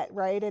internet,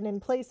 right? And in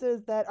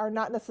places that are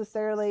not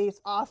necessarily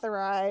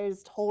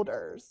authorized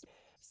holders.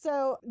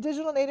 So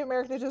Digital Native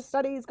American Indigenous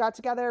Studies got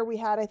together. We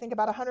had, I think,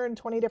 about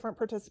 120 different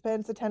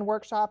participants attend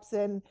workshops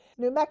in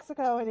New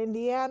Mexico and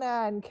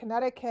Indiana and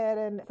Connecticut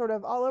and sort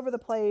of all over the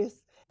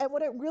place. And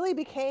what it really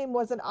became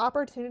was an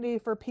opportunity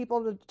for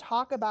people to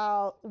talk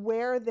about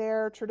where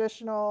their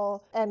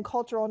traditional and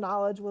cultural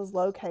knowledge was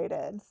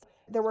located.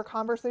 There were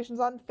conversations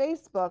on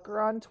Facebook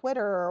or on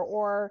Twitter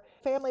or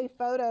family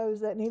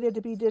photos that needed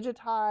to be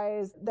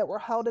digitized that were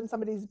held in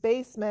somebody's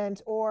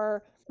basement,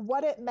 or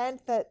what it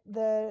meant that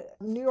the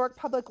New York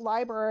Public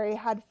Library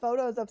had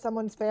photos of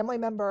someone's family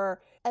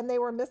member and they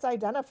were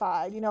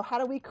misidentified. How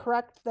do we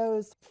correct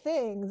those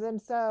things?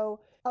 And so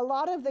a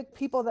lot of the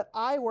people that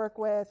I work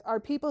with are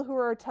people who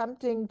are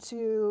attempting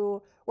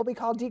to what we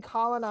call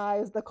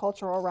decolonize the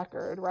cultural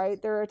record,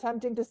 right? They're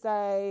attempting to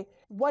say,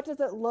 what does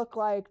it look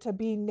like to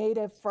be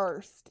Native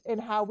first in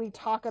how we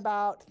talk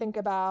about, think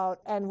about,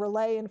 and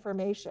relay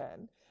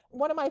information?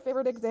 One of my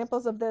favorite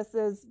examples of this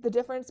is the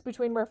difference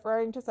between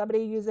referring to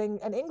somebody using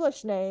an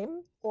English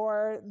name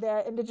or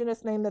the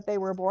Indigenous name that they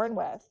were born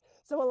with.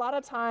 So a lot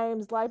of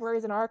times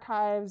libraries and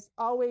archives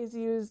always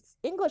use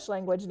English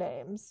language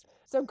names.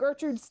 So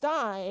Gertrude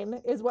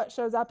Stein is what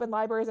shows up in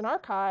libraries and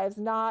archives,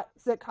 not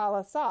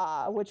Zitkala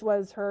Sa, which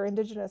was her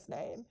Indigenous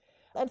name.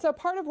 And so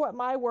part of what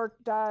my work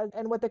does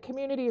and what the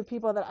community of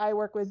people that I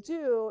work with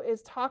do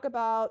is talk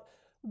about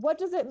what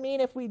does it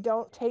mean if we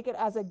don't take it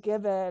as a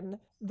given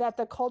that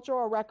the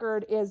cultural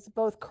record is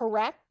both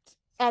correct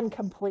and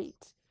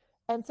complete?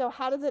 And so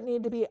how does it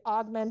need to be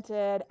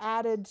augmented,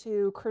 added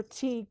to,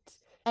 critiqued,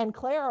 and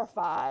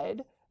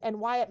clarified, and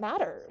why it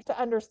matters to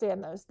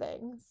understand those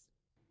things?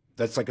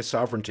 That's like a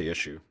sovereignty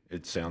issue,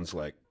 it sounds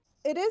like.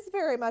 It is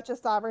very much a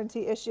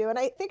sovereignty issue. And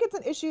I think it's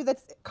an issue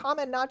that's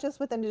common not just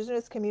with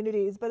Indigenous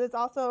communities, but it's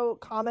also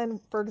common,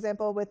 for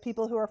example, with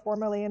people who are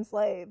formerly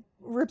enslaved.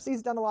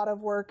 Roopsie's done a lot of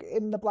work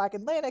in the Black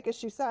Atlantic, as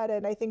she said,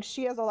 and I think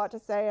she has a lot to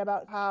say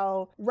about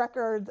how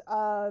records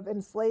of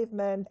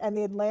enslavement and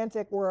the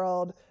Atlantic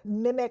world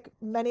mimic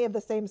many of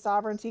the same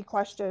sovereignty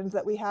questions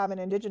that we have in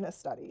Indigenous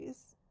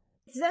studies.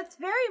 So that's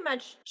very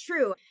much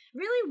true.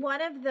 Really,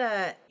 one of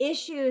the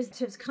issues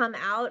to come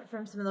out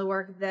from some of the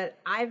work that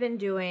I've been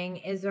doing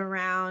is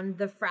around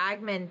the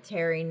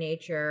fragmentary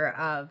nature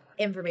of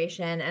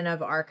information and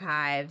of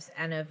archives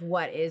and of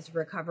what is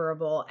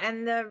recoverable,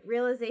 and the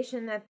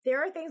realization that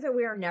there are things that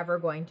we are never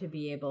going to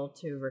be able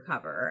to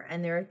recover,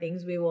 and there are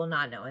things we will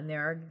not know, and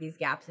there are these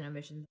gaps and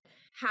omissions.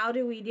 How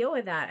do we deal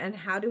with that? And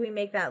how do we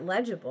make that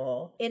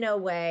legible in a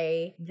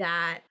way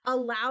that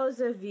allows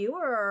a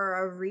viewer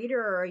or a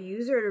reader or a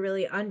user to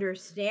really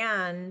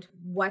understand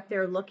what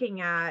they're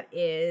looking at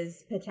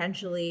is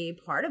potentially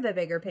part of a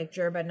bigger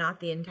picture, but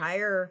not the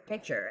entire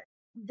picture?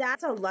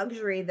 That's a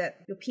luxury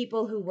that the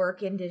people who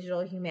work in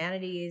digital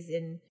humanities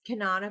in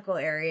canonical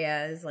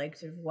areas like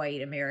sort of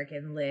white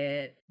American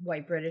lit,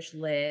 white British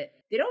lit,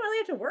 they don't really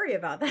have to worry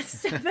about that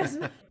stuff as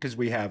much. Because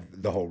we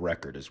have the whole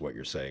record is what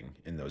you're saying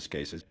in those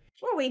cases.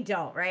 Well, we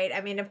don't, right?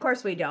 I mean, of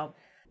course we don't.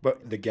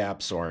 But the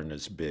gaps aren't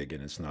as big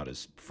and it's not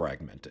as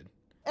fragmented.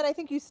 And I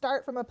think you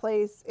start from a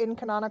place in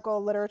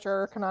canonical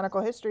literature,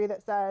 canonical history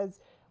that says,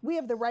 we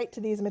have the right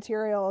to these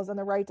materials and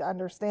the right to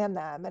understand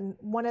them. And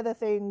one of the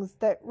things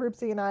that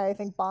Roopsie and I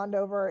think, bond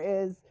over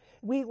is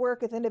we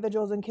work with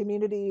individuals and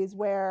communities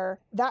where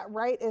that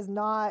right is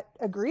not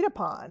agreed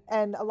upon.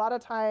 And a lot of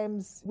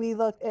times we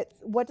look at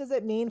what does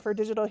it mean for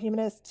digital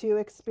humanists to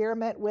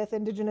experiment with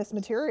Indigenous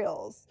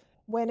materials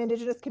when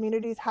Indigenous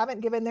communities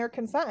haven't given their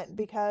consent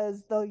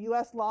because the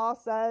U.S. law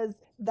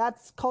says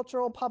that's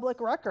cultural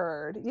public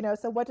record.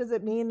 So what does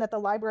it mean that the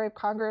Library of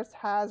Congress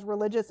has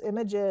religious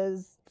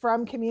images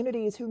from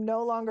communities who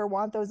no longer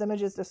want those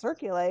images to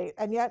circulate,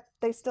 and yet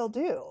they still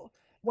do?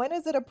 When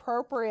is it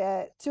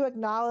appropriate to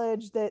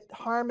acknowledge that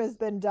harm has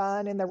been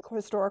done in the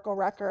historical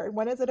record?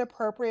 When is it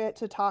appropriate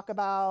to talk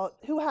about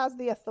who has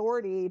the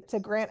authority to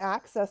grant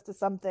access to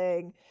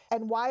something?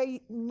 And why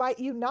might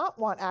you not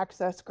want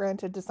access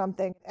granted to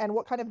something? And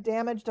what kind of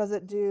damage does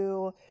it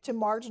do to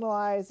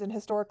marginalized and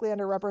historically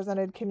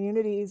underrepresented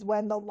communities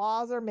when the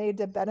laws are made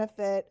to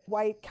benefit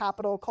white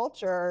capital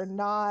culture,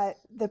 not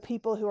the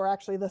people who are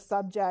actually the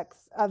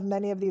subjects of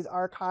many of these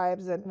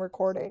archives and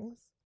recordings?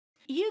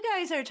 You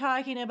guys are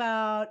talking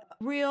about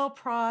real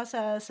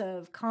process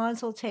of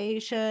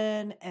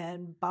consultation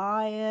and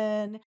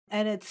buy-in,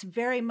 and it's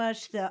very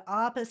much the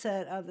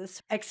opposite of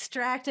this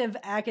extractive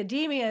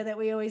academia that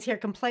we always hear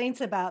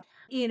complaints about,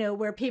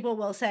 where people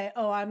will say,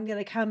 oh, I'm going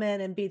to come in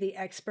and be the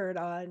expert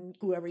on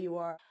whoever you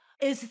are.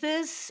 Is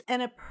this an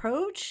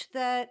approach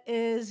that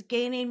is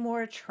gaining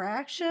more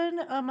traction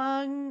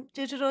among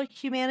digital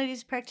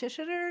humanities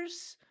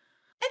practitioners?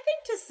 I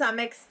think to some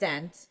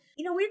extent.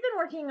 We've been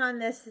working on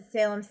this at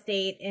Salem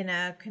State in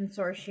a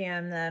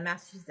consortium, the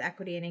Massachusetts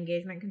Equity and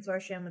Engagement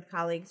Consortium, with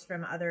colleagues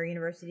from other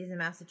universities in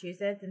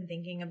Massachusetts, and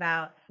thinking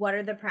about what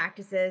are the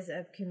practices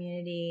of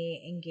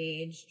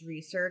community-engaged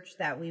research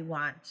that we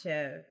want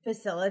to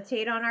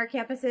facilitate on our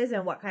campuses,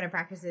 and what kind of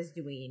practices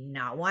do we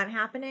not want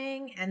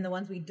happening. And the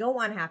ones we don't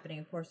want happening,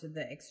 of course, are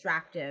the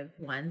extractive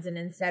ones. And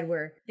instead,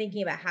 we're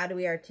thinking about how do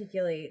we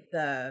articulate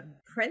the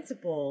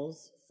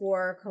principles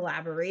for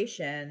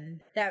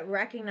collaboration that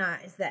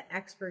recognize that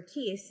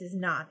expertise is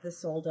not the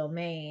sole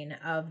domain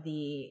of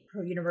the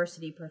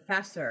university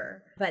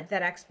professor, but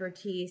that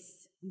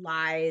expertise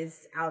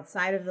lies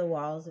outside of the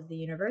walls of the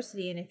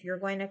university. And if you're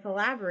going to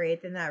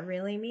collaborate, then that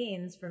really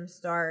means from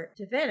start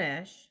to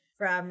finish,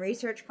 from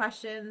research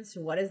questions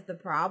to what is the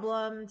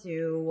problem,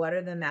 to what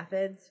are the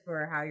methods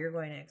for how you're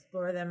going to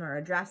explore them or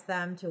address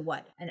them, to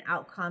what an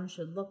outcome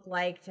should look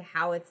like, to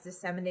how it's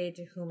disseminated,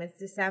 to whom it's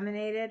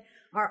disseminated,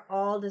 are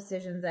all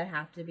decisions that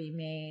have to be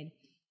made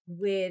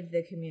with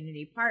the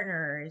community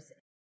partners.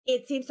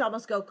 It seems to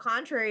almost go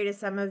contrary to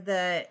some of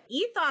the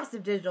ethos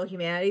of digital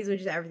humanities,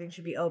 which is everything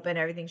should be open,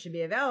 everything should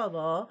be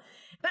available.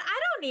 But I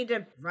don't need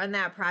to run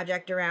that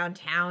project around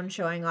town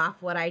showing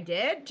off what I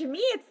did. To me,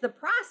 it's the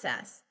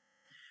process.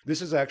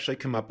 This has actually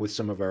come up with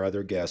some of our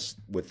other guests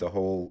with the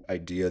whole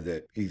idea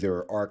that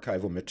either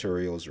archival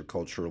materials or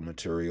cultural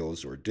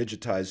materials or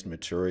digitized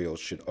materials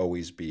should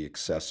always be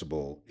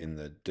accessible in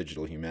the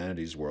digital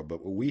humanities world.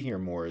 But what we hear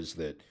more is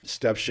that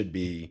stuff should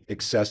be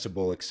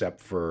accessible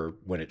except for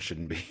when it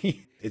shouldn't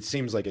be. It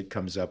seems like it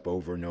comes up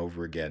over and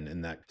over again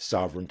in that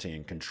sovereignty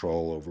and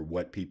control over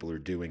what people are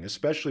doing,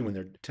 especially when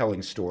they're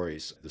telling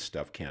stories. The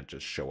stuff can't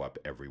just show up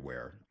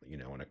everywhere,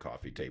 in a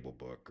coffee table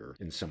book or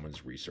in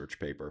someone's research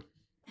paper.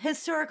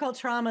 Historical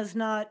trauma is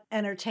not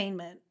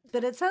entertainment,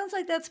 but it sounds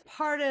like that's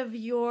part of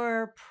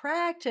your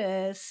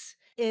practice,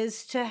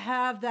 is to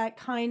have that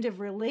kind of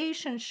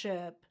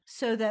relationship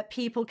so that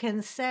people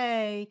can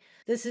say,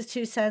 this is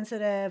too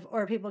sensitive,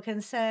 or people can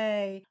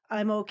say,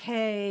 I'm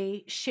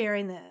okay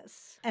sharing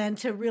this, and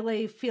to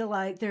really feel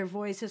like their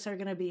voices are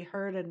going to be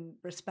heard and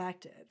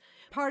respected.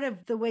 Part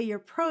of the way you're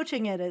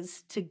approaching it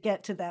is to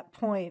get to that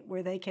point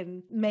where they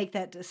can make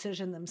that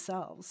decision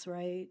themselves,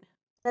 right?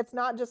 It's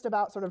not just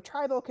about sort of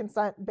tribal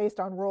consent based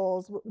on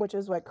roles, which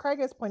is what Craig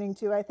is pointing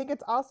to. I think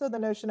it's also the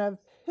notion of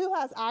who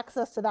has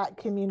access to that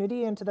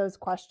community and to those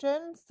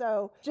questions.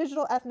 So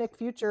Digital Ethnic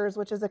Futures,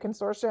 which is a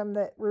consortium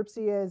that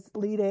Roopsie is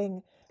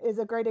leading, is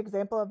a great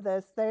example of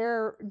this.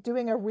 They're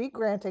doing a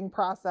re-granting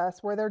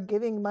process where they're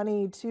giving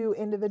money to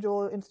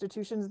individual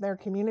institutions in their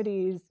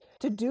communities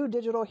to do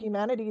digital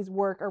humanities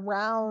work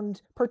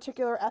around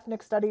particular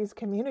ethnic studies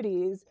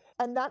communities.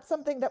 And that's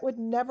something that would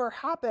never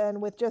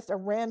happen with just a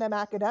random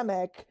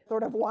academic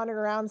sort of wandering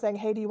around saying,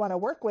 hey, do you want to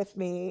work with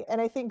me?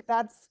 And I think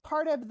that's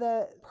part of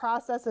the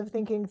process of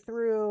thinking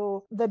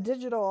through the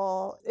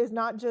digital is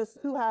not just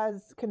who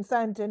has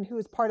consent and who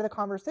is part of the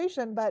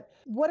conversation, but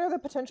what are the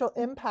potential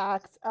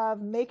impacts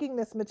of making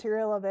this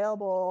material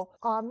available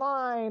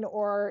online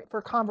or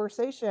for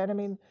conversation? I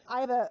mean,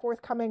 I have a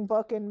forthcoming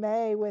book in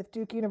May with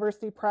Duke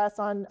University Press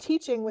on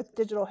teaching with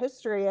digital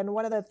history. And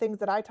one of the things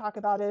that I talk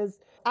about is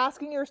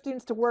asking your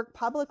students to work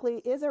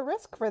publicly is a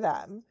risk for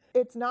them.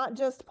 It's not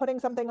just putting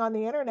something on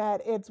the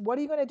internet. It's what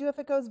are you going to do if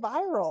it goes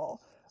viral?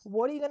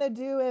 What are you going to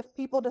do if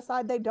people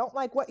decide they don't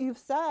like what you've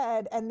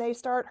said and they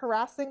start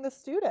harassing the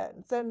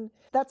students? And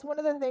that's one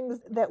of the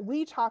things that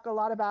we talk a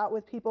lot about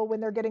with people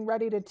when they're getting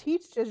ready to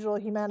teach digital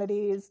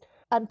humanities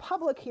and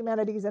public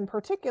humanities in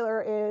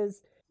particular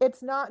is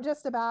it's not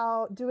just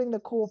about doing the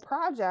cool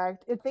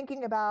project. It's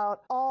thinking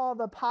about all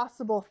the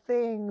possible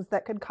things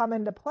that could come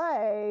into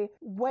play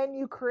when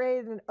you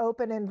create an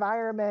open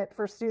environment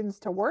for students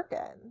to work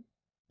in.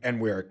 And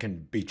where it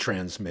can be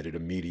transmitted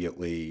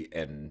immediately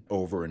and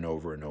over and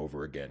over and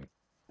over again.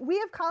 We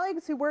have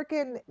colleagues who work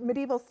in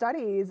medieval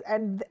studies,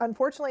 and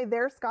unfortunately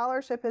their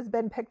scholarship has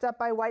been picked up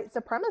by white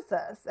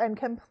supremacists and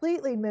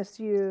completely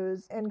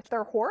misused, and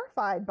they're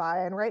horrified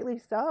by it, and rightly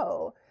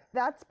so.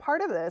 That's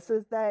part of this,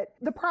 is that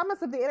the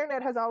promise of the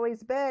internet has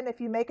always been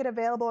if you make it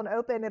available and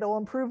open, it'll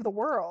improve the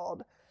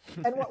world.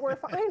 And what we're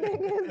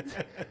finding is,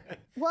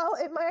 well,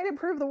 it might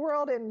improve the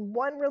world in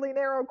one really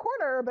narrow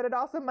corner, but it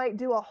also might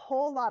do a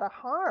whole lot of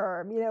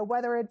harm, you know,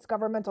 whether it's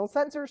governmental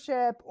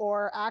censorship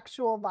or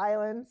actual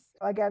violence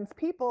against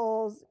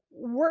peoples.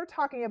 We're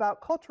talking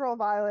about cultural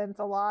violence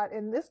a lot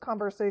in this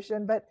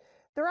conversation, but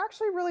there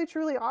actually really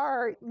truly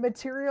are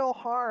material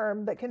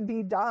harm that can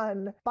be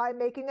done by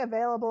making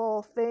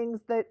available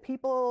things that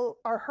people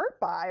are hurt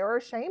by or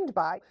ashamed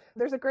by.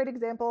 There's a great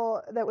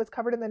example that was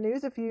covered in the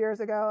news a few years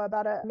ago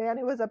about a man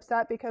who was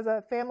upset because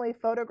a family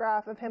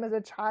photograph of him as a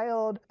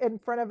child in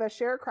front of a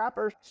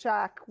sharecropper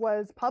shack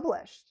was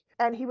published.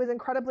 And he was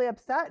incredibly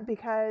upset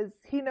because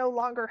he no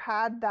longer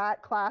had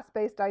that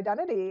class-based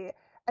identity.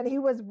 And he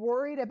was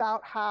worried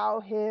about how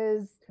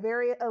his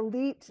very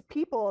elite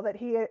people that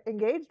he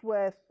engaged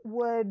with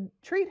would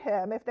treat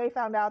him if they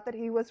found out that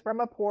he was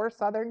from a poor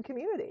Southern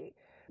community.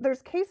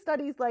 There's case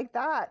studies like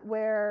that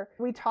where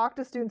we talk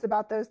to students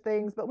about those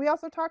things, but we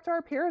also talk to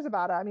our peers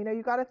about them. You know,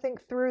 you got to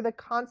think through the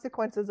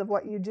consequences of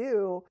what you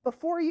do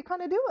before you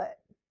kind of do it.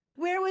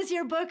 Where was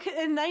your book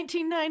in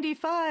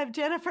 1995,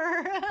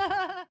 Jennifer?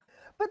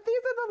 But these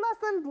are the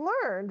lessons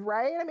learned,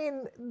 right? I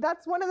mean,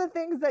 that's one of the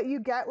things that you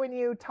get when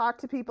you talk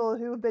to people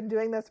who've been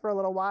doing this for a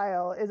little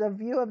while is a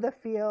view of the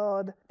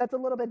field that's a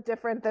little bit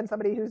different than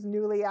somebody who's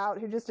newly out,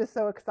 who just is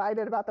so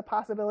excited about the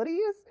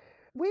possibilities.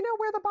 We know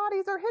where the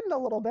bodies are hidden a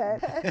little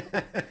bit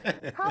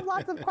and have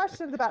lots of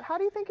questions about how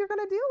do you think you're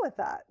going to deal with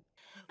that?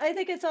 I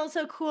think it's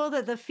also cool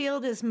that the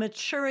field is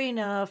mature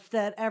enough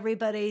that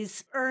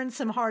everybody's earned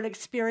some hard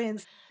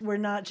experience. We're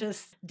not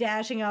just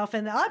dashing off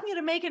and I'm going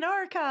to make an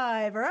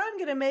archive or I'm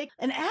going to make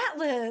an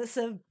atlas,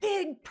 a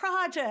big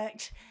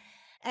project.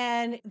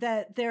 And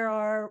that there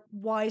are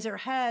wiser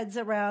heads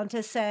around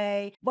to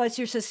say, what's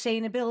your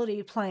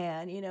sustainability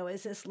plan? You know,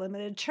 is this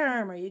limited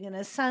term? Are you going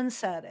to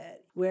sunset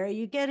it? Where are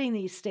you getting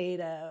these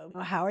data?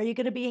 How are you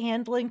going to be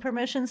handling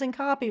permissions and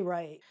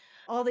copyright?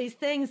 All these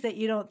things that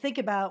you don't think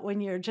about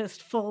when you're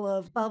just full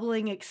of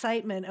bubbling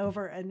excitement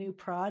over a new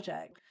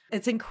project.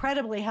 It's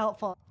incredibly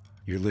helpful.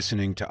 You're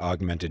listening to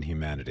Augmented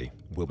Humanity.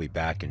 We'll be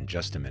back in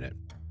just a minute.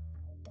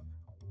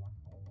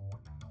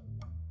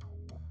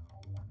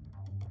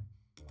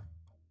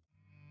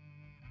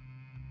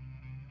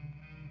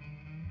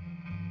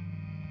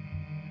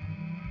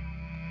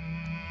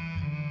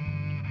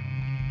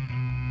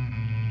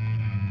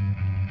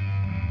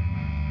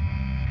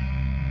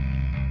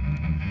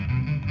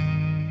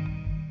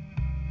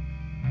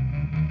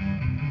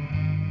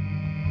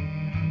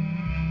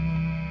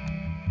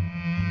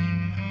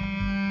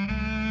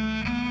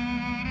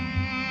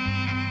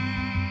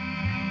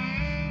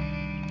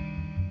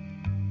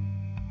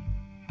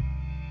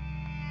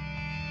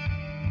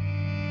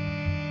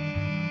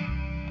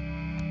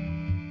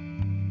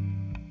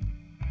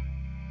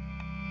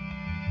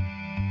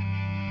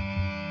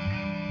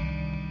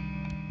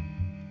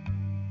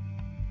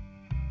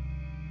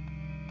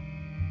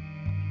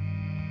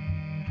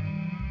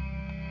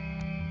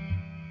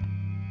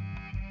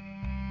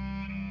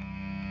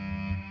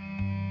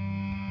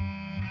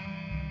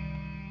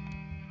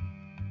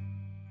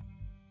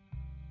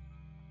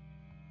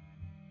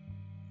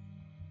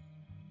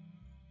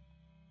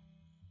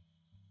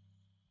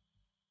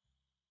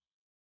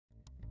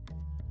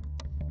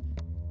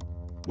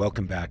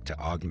 Welcome back to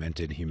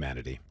Augmented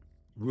Humanity.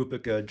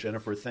 Roopika,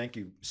 Jennifer, thank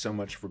you so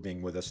much for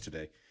being with us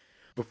today.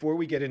 Before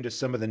we get into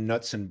some of the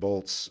nuts and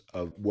bolts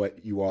of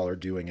what you all are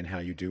doing and how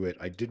you do it,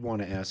 I did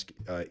want to ask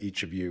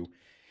each of you,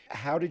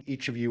 how did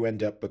each of you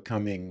end up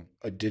becoming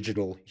a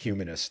digital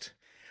humanist?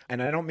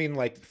 And I don't mean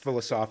like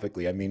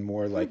philosophically, I mean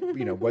more like,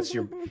 what's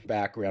your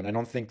background? I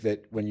don't think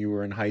that when you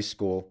were in high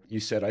school, you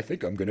said, I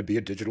think I'm going to be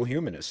a digital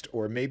humanist,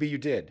 or maybe you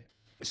did.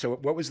 So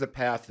what was the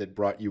path that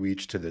brought you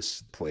each to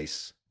this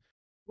place?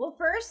 Well,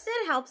 first,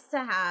 it helps to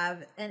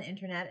have an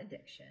internet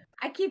addiction.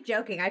 I keep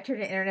joking. I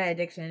turned an internet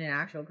addiction into an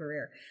actual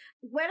career.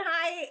 When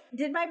I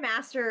did my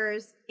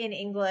master's in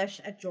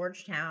English at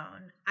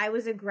Georgetown, I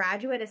was a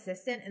graduate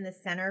assistant in the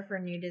Center for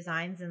New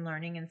Designs in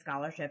Learning and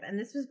Scholarship. And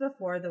this was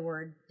before the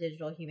word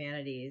digital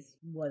humanities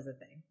was a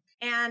thing.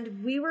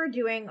 And we were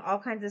doing all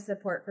kinds of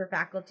support for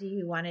faculty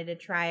who wanted to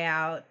try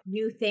out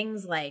new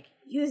things like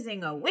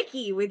using a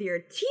wiki with your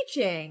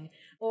teaching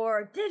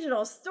or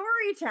digital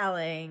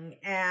storytelling.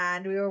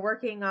 And we were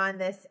working on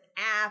this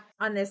app,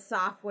 on this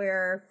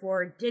software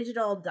for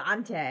Digital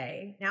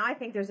Dante. Now I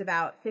think there's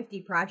about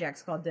 50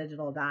 projects called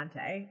Digital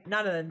Dante.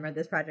 None of them are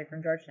this project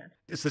from Georgetown.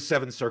 It's the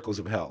 7 Circles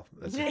of Hell.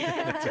 I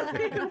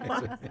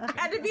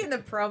had to be in the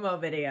promo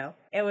video.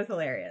 It was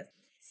hilarious.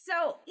 So,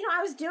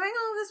 I was doing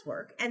all of this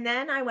work, and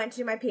then I went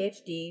to my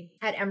PhD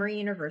at Emory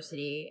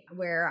University,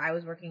 where I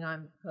was working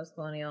on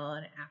post-colonial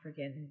and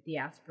African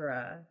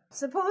diaspora,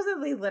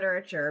 supposedly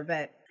literature,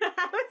 but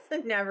I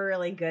was never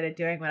really good at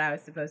doing what I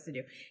was supposed to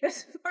do. It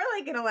was more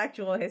like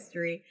intellectual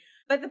history,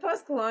 but the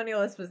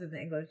post-colonialist was in the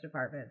English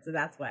department, so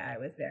that's why I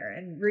was there.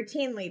 And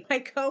routinely, my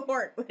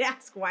cohort would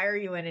ask, why are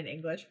you in an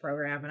English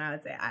program? And I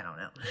would say, I don't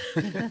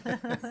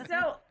know.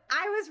 So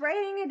I was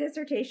writing a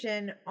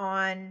dissertation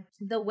on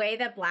the way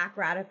that Black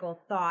radical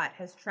thought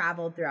has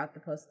traveled throughout the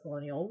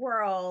post-colonial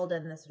world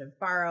and the sort of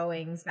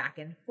borrowings back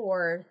and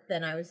forth.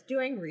 And I was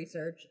doing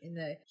research in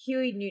the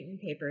Huey Newton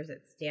papers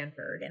at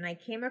Stanford. And I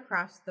came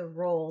across the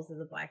rolls of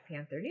the Black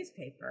Panther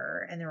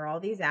newspaper. And there were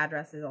all these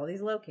addresses, all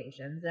these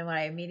locations. And what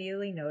I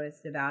immediately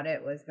noticed about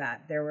it was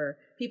that there were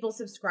people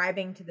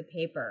subscribing to the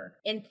paper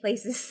in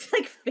places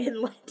like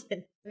Finland.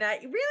 And I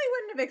really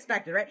wouldn't have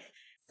expected, right?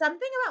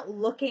 Something about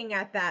looking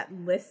at that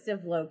list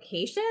of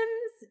locations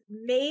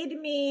made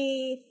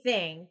me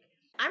think,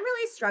 I'm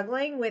really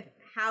struggling with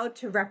how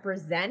to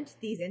represent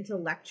these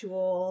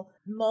intellectual,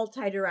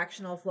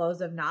 multi-directional flows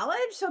of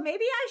knowledge. So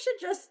maybe I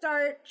should just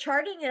start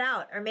charting it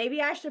out, or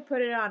maybe I should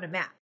put it on a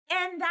map.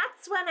 And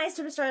that's when I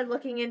sort of started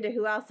looking into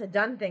who else had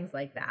done things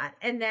like that.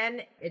 And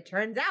then it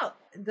turns out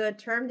the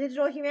term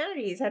digital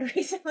humanities had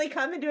recently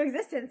come into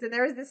existence, and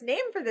there was this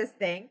name for this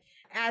thing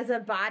as a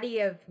body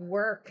of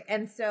work.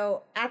 And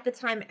so at the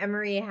time,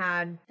 Emory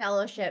had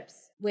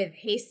fellowships with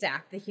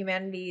Haystack, the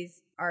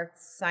Humanities,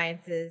 Arts,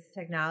 Sciences,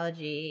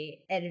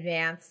 Technology,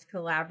 Advanced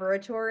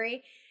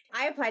Collaboratory.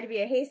 I applied to be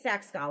a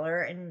Haystack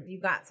scholar, and you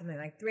got something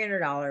like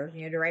 $300.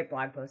 You had to write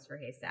blog posts for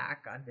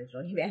Haystack on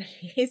digital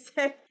humanities.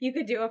 You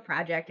could do a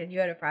project, and you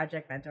had a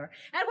project mentor.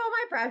 And well,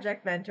 my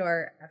project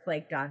mentor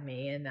flaked on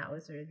me, and that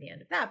was sort of the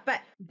end of that.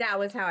 But that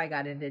was how I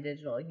got into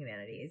digital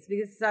humanities,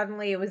 because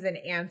suddenly it was an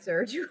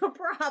answer to a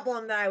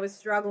problem that I was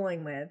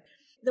struggling with.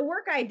 The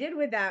work I did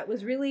with that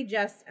was really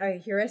just a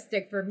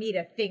heuristic for me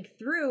to think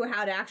through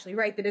how to actually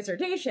write the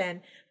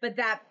dissertation, but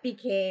that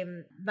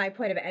became my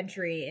point of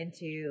entry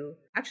into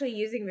actually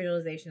using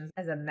visualizations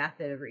as a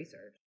method of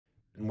research.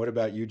 And what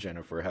about you,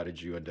 Jennifer? How did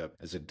you end up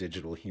as a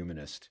digital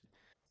humanist?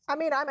 I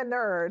mean, I'm a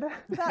nerd.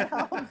 That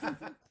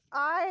helps.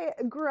 I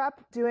grew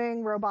up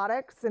doing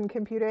robotics and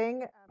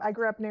computing. I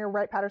grew up near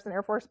Wright-Patterson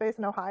Air Force Base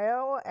in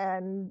Ohio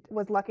and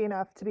was lucky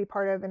enough to be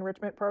part of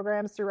enrichment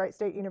programs through Wright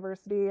State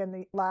University and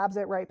the labs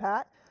at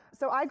Wright-Pat.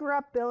 So I grew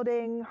up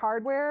building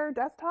hardware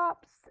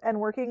desktops and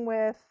working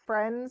with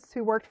friends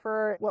who worked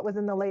for what was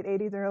in the late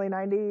 80s and early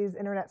 90s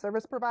internet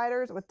service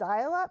providers with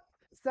dial-up.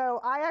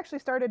 So I actually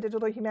started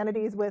digital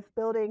humanities with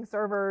building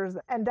servers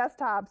and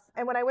desktops.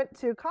 And when I went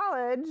to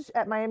college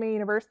at Miami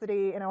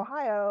University in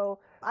Ohio,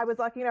 I was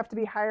lucky enough to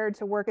be hired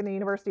to work in the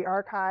university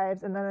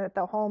archives and then at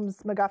the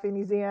Holmes McGuffey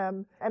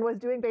Museum, and was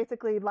doing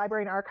basically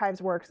library and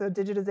archives work, so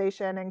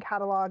digitization and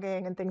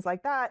cataloging and things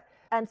like that.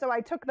 And so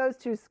I took those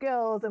two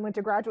skills and went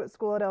to graduate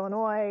school at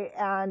Illinois.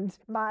 And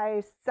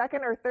my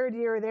second or third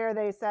year there,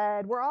 they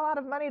said, we're all out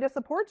of money to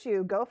support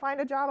you. Go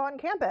find a job on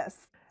campus.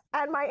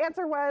 And my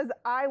answer was,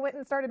 I went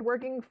and started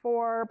working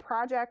for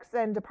projects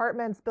and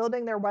departments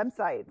building their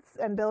websites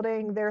and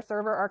building their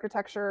server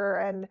architecture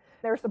and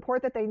their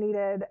support that they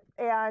needed,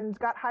 and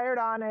got hired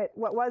on at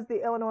what was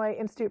the Illinois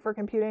Institute for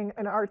Computing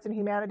and Arts and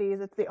Humanities.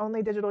 It's the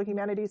only digital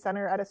humanities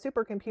center at a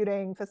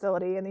supercomputing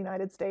facility in the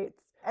United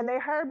States. And they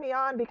hired me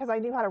on because I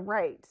knew how to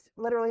write.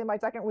 Literally in my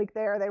second week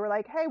there, they were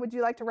like, hey, would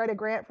you like to write a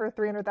grant for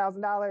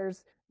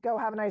 $300,000? Go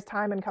have a nice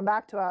time and come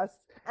back to us.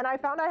 And I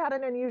found I had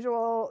an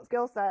unusual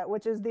skill set,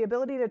 which is the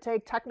ability to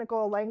take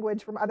technical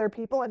language from other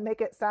people and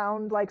make it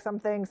sound like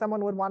something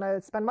someone would want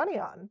to spend money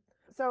on.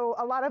 So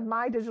a lot of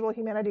my digital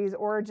humanities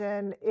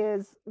origin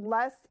is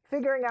less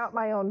figuring out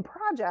my own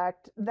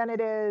project than it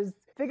is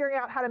figuring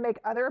out how to make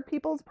other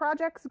people's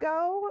projects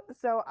go.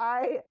 So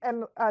I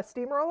am a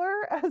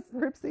steamroller, as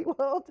Roopsie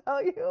will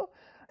tell you.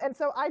 And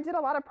so I did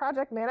a lot of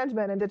project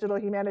management in digital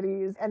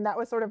humanities, and that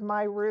was sort of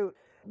my route,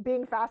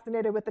 being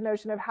fascinated with the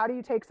notion of how do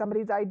you take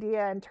somebody's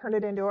idea and turn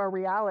it into a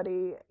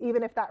reality,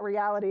 even if that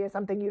reality is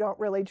something you don't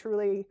really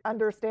truly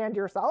understand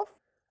yourself.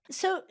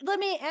 So let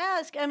me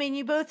ask, I mean,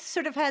 you both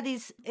sort of had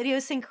these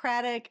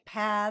idiosyncratic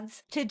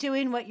paths to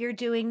doing what you're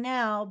doing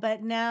now,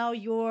 but now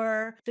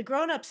you're the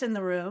grown-ups in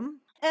the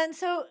room. And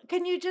so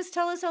can you just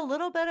tell us a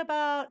little bit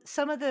about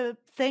some of the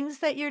things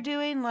that you're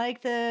doing,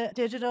 like the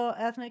Digital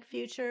Ethnic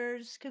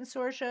Futures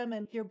Consortium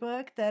and your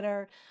book, that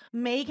are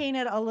making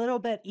it a little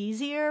bit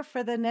easier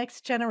for the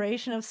next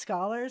generation of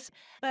scholars,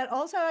 but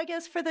also, I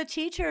guess, for the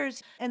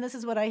teachers. And this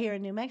is what I hear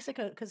in New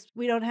Mexico, because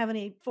we don't have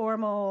any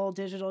formal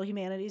digital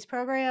humanities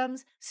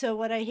programs. So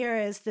what I hear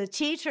is the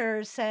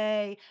teachers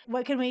say,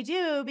 what can we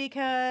do?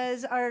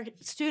 Because our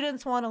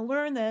students want to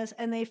learn this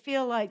and they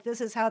feel like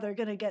this is how they're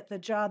going to get the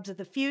jobs of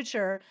the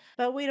future,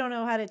 but we don't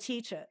know how to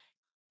teach it.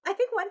 I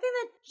think one thing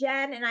that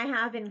Jen and I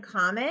have in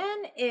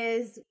common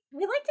is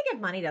we like to give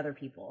money to other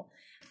people.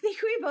 I think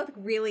we both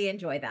really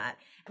enjoy that.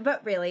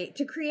 But really,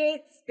 to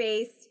create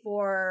space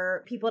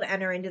for people to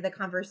enter into the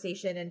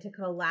conversation and to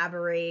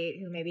collaborate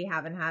who maybe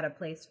haven't had a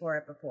place for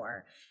it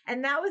before.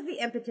 And that was the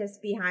impetus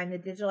behind the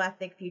Digital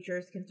Ethnic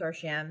Futures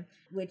Consortium,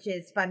 which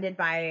is funded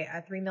by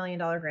a $3 million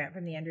grant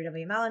from the Andrew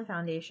W. Mellon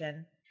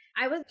Foundation.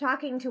 I was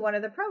talking to one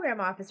of the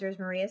program officers,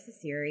 Maria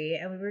Ciceri,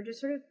 and we were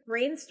just sort of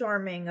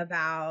brainstorming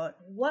about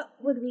what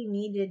would we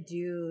need to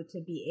do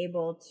to be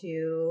able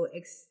to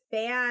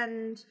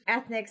expand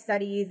ethnic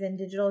studies and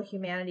digital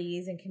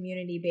humanities and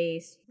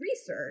community-based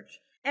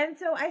research. And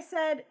so I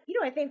said,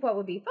 I think what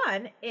would be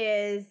fun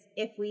is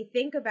if we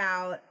think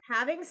about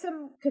having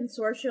some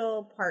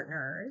consortial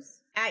partners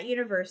at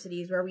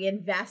universities where we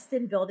invest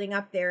in building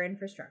up their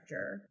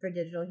infrastructure for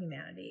digital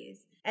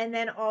humanities, and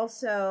then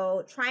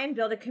also try and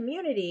build a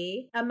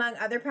community among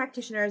other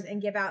practitioners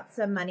and give out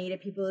some money to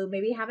people who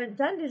maybe haven't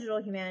done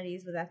digital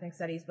humanities with ethnic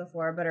studies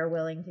before, but are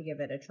willing to give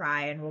it a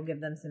try, and we'll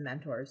give them some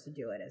mentors to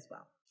do it as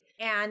well.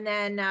 And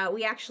then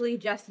we actually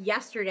just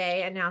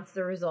yesterday announced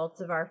the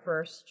results of our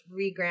first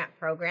re-grant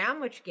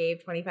program, which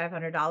gave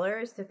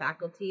 $2,500 to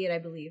faculty at, I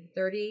believe,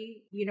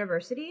 30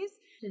 universities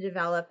to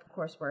develop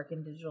coursework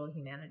in digital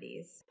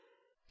humanities.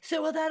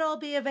 So will that all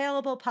be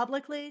available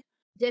publicly?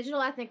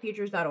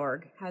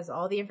 DigitalEthnicFutures.org has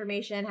all the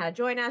information, how to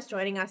join us.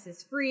 Joining us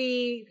is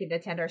free. You can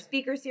attend our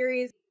speaker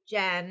series.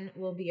 Jen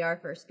will be our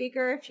first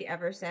speaker if she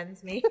ever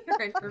sends me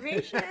her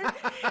information.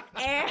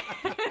 And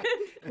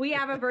we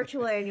have a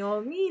virtual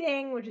annual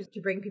meeting, which is to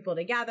bring people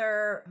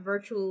together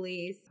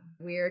virtually.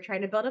 We're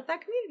trying to build up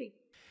that community.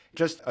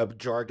 Just a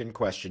jargon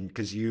question,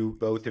 because you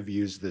both have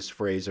used this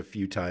phrase a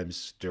few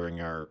times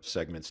during our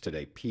segments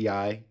today.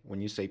 PI,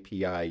 when you say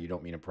PI, you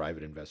don't mean a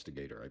private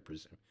investigator, I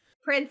presume.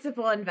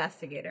 Principal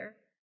investigator.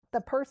 The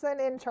person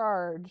in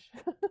charge.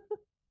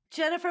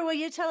 Jennifer, will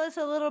you tell us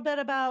a little bit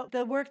about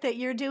the work that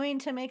you're doing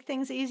to make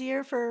things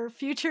easier for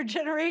future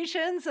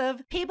generations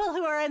of people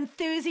who are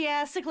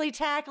enthusiastically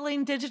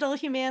tackling digital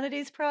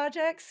humanities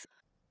projects?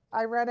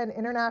 I run an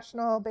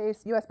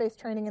international-based, US-based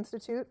training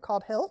institute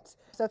called HILT.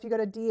 So if you go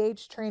to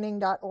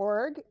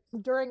dhtraining.org,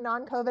 during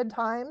non-COVID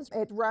times,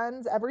 it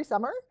runs every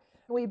summer.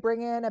 We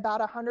bring in about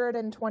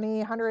 120,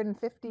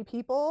 150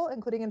 people,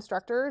 including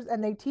instructors,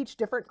 and they teach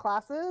different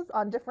classes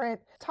on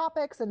different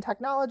topics and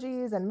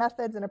technologies and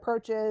methods and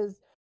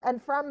approaches.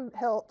 And from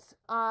HILT,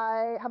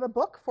 I have a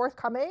book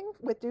forthcoming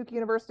with Duke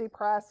University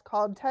Press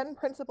called 10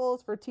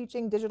 Principles for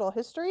Teaching Digital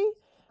History.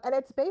 And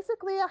it's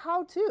basically a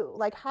how-to,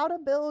 like how to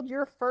build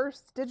your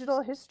first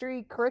digital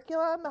history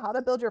curriculum, how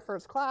to build your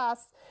first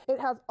class.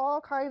 It has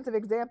all kinds of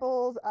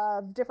examples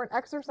of different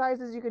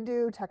exercises you can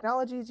do,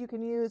 technologies you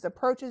can use,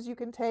 approaches you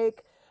can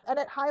take. And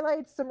it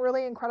highlights some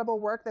really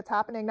incredible work that's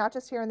happening, not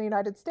just here in the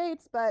United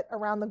States, but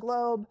around the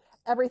globe,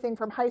 everything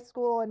from high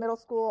school and middle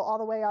school all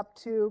the way up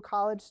to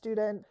college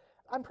student.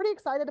 I'm pretty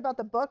excited about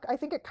the book. I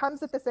think it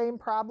comes with the same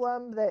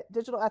problem that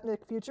Digital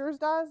Ethnic Futures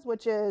does,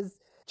 which is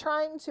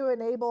trying to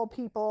enable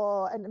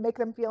people and make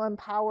them feel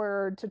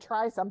empowered to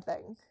try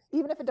something.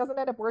 Even if it doesn't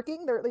end up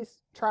working, they're at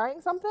least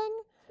trying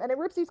something. And in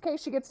Roopsie's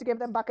case, she gets to give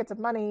them buckets of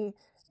money.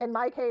 In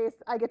my case,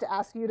 I get to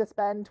ask you to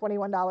spend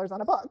 $21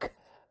 on a book.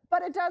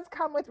 But it does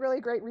come with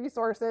really great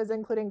resources,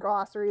 including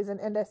glossaries and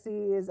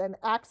indices and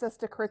access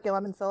to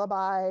curriculum and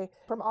syllabi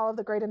from all of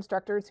the great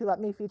instructors who let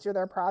me feature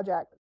their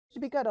project.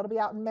 Should be good. It'll be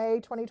out in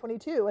May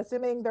 2022,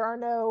 assuming there are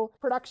no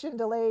production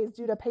delays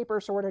due to paper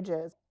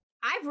shortages.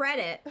 I've read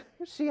it.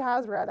 She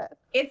has read it.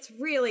 It's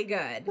really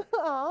good.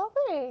 Oh,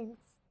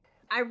 thanks.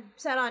 I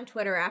said on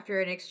Twitter after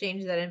an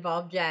exchange that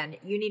involved Jen,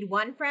 you need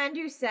one friend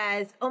who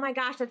says, oh my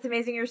gosh, that's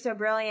amazing, you're so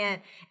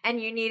brilliant.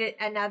 And you need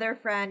another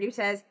friend who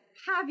says,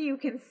 have you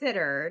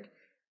considered?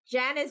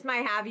 Jen is my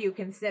have you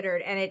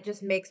considered, and it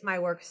just makes my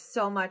work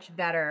so much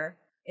better.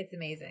 It's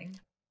amazing.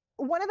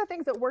 One of the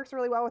things that works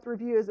really well with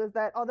reviews is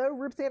that although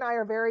Roopsie and I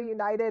are very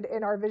united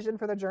in our vision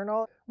for the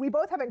journal, we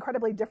both have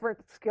incredibly different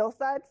skill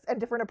sets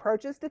and different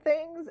approaches to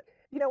things.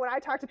 When I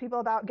talk to people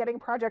about getting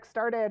projects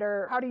started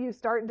or how do you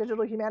start in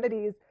digital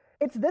humanities,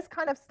 it's this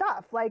kind of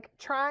stuff, like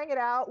trying it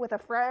out with a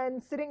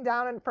friend, sitting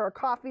down for a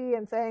coffee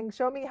and saying,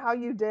 show me how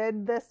you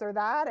did this or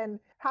that, and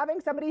having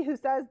somebody who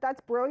says,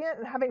 that's brilliant,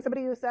 and having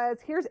somebody who says,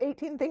 here's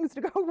 18 things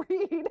to go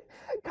read,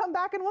 come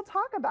back and we'll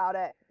talk about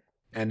it.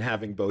 And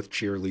having both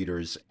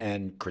cheerleaders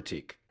and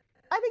critique.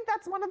 I think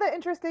that's one of the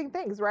interesting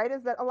things, right?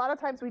 Is that a lot of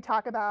times we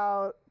talk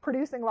about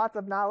producing lots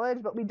of knowledge,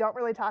 but we don't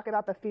really talk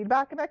about the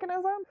feedback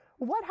mechanism.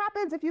 What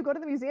happens if you go to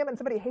the museum and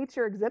somebody hates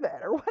your exhibit?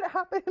 Or what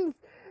happens,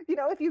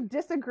 if you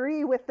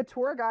disagree with the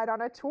tour guide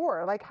on a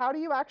tour? Like, how do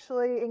you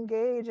actually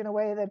engage in a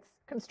way that's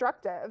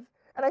constructive?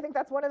 And I think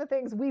that's one of the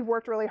things we've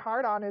worked really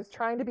hard on, is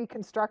trying to be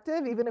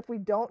constructive, even if we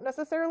don't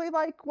necessarily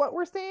like what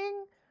we're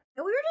seeing.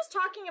 And we were just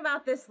talking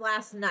about this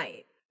last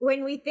night.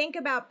 When we think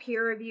about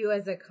peer review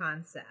as a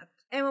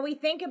concept, and when we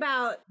think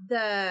about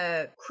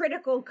the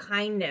critical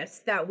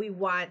kindness that we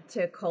want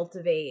to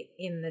cultivate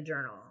in the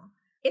journal,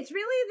 it's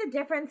really the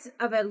difference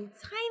of a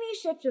tiny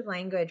shift of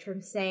language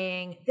from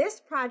saying this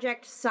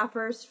project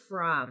suffers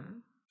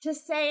from to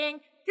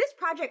saying this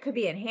project could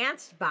be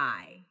enhanced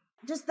by.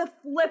 Just the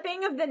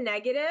flipping of the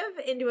negative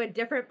into a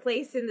different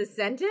place in the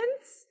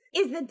sentence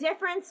is the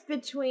difference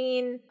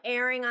between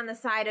erring on the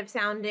side of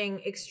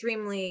sounding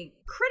extremely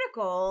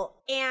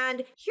critical and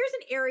here's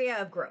an area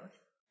of growth.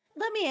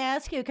 Let me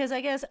ask you, because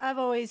I guess I've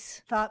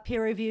always thought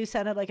peer review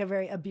sounded like a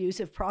very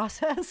abusive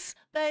process,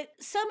 but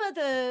some of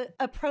the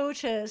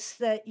approaches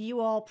that you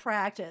all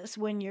practice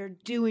when you're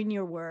doing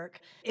your work,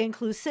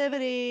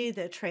 inclusivity,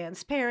 the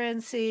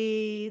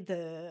transparency,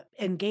 the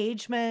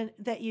engagement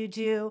that you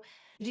do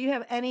you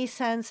have any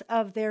sense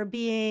of there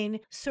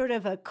being sort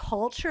of a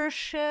culture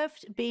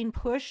shift being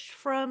pushed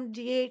from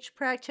DH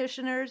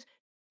practitioners?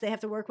 They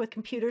have to work with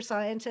computer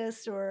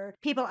scientists or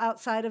people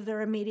outside of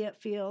their immediate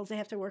fields. They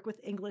have to work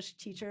with English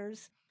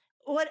teachers.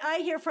 What I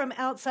hear from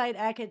outside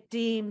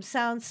academe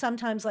sounds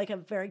sometimes like a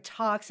very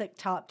toxic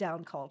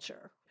top-down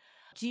culture.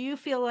 Do you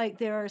feel like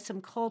there are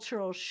some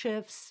cultural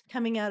shifts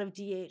coming out of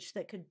DH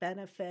that could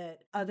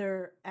benefit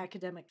other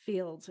academic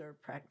fields or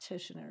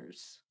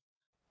practitioners?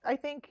 I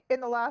think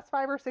in the last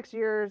 5 or 6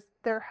 years,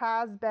 there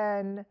has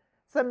been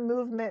some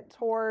movement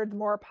toward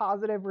more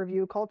positive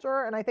review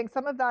culture. And I think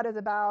some of that is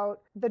about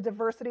the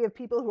diversity of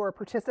people who are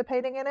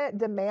participating in it,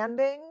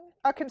 demanding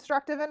a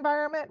constructive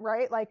environment,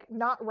 right? Like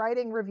not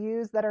writing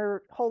reviews that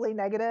are wholly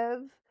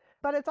negative.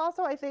 But it's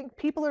also, I think,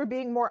 people are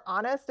being more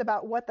honest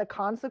about what the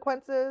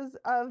consequences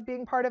of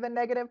being part of a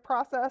negative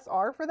process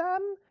are for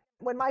them.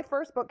 When my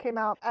first book came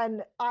out,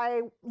 and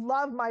I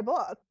love my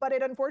book, but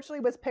it unfortunately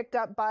was picked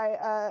up by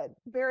a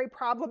very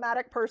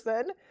problematic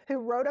person who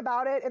wrote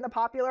about it in the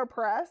popular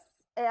press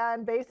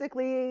and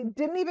basically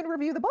didn't even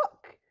review the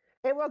book.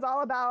 It was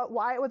all about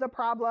why it was a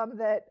problem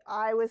that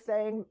I was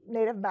saying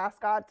Native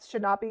mascots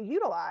should not be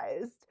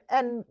utilized.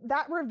 And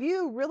that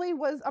review really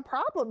was a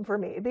problem for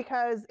me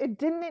because it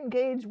didn't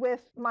engage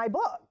with my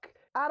book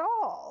at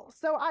all.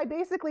 So I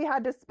basically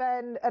had to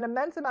spend an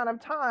immense amount of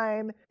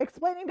time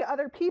explaining to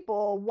other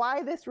people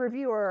why this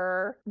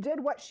reviewer did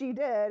what she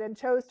did and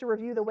chose to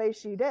review the way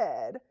she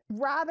did,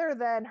 rather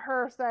than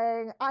her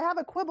saying, I have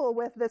a quibble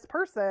with this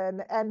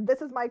person and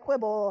this is my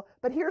quibble,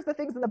 but here's the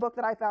things in the book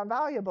that I found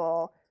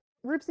valuable.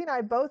 Roopsie and I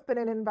have both been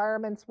in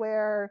environments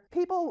where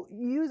people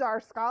use our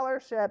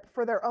scholarship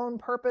for their own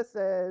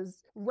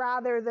purposes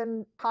rather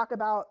than talk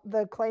about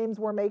the claims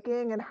we're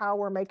making and how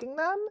we're making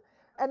them.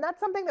 And that's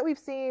something that we've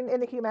seen in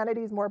the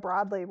humanities more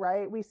broadly,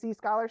 right? We see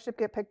scholarship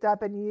get picked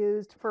up and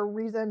used for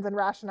reasons and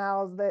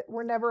rationales that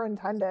were never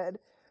intended.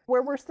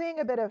 Where we're seeing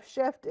a bit of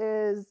shift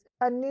is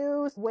a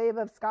new wave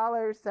of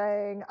scholars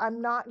saying,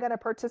 I'm not going to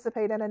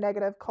participate in a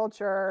negative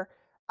culture.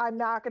 I'm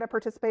not going to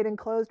participate in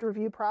closed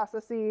review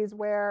processes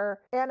where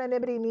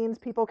anonymity means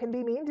people can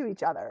be mean to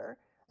each other.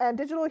 And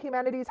digital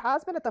humanities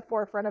has been at the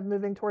forefront of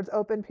moving towards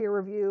open peer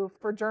review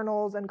for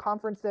journals and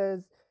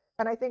conferences.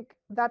 And I think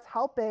that's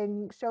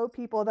helping show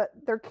people that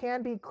there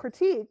can be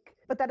critique,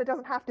 but that it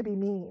doesn't have to be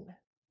mean.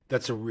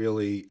 That's a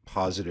really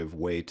positive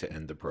way to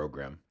end the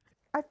program.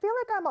 I feel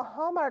like I'm a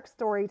Hallmark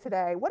story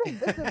today. What is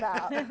this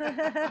about?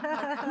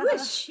 Who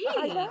is she?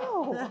 I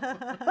know.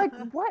 Like,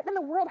 what in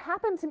the world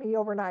happened to me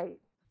overnight?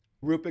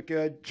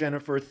 Roopika,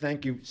 Jennifer,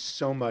 thank you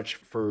so much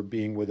for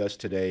being with us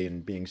today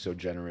and being so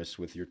generous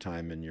with your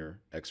time and your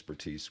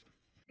expertise.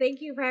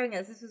 Thank you for having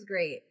us. This was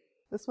great.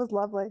 This was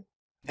lovely.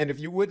 And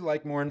if you would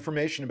like more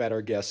information about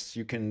our guests,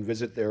 you can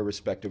visit their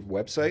respective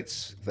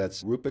websites.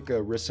 That's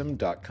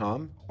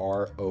roopikarisam.com,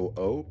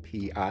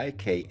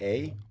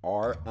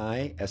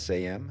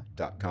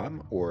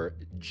 ROOPIKARISAM.com, or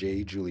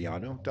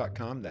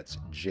jguiliano.com. That's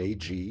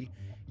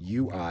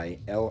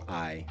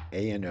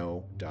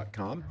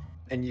JGUILIANO.com.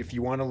 And if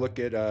you want to look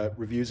at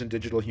reviews in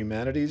digital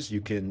humanities, you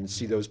can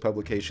see those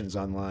publications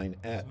online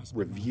at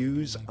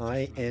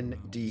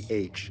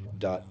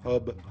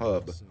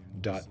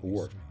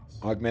reviewsindh.hubhub.org.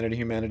 Augmented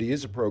Humanity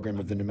is a program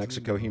of the New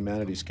Mexico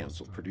Humanities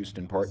Council, produced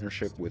in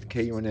partnership with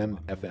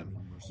KUNM-FM.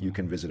 You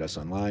can visit us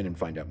online and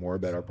find out more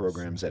about our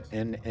programs at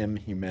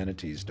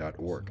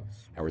nmhumanities.org.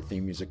 Our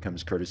theme music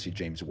comes courtesy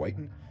James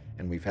Whiten,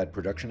 and we've had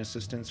production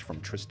assistance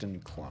from Tristan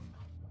Klum.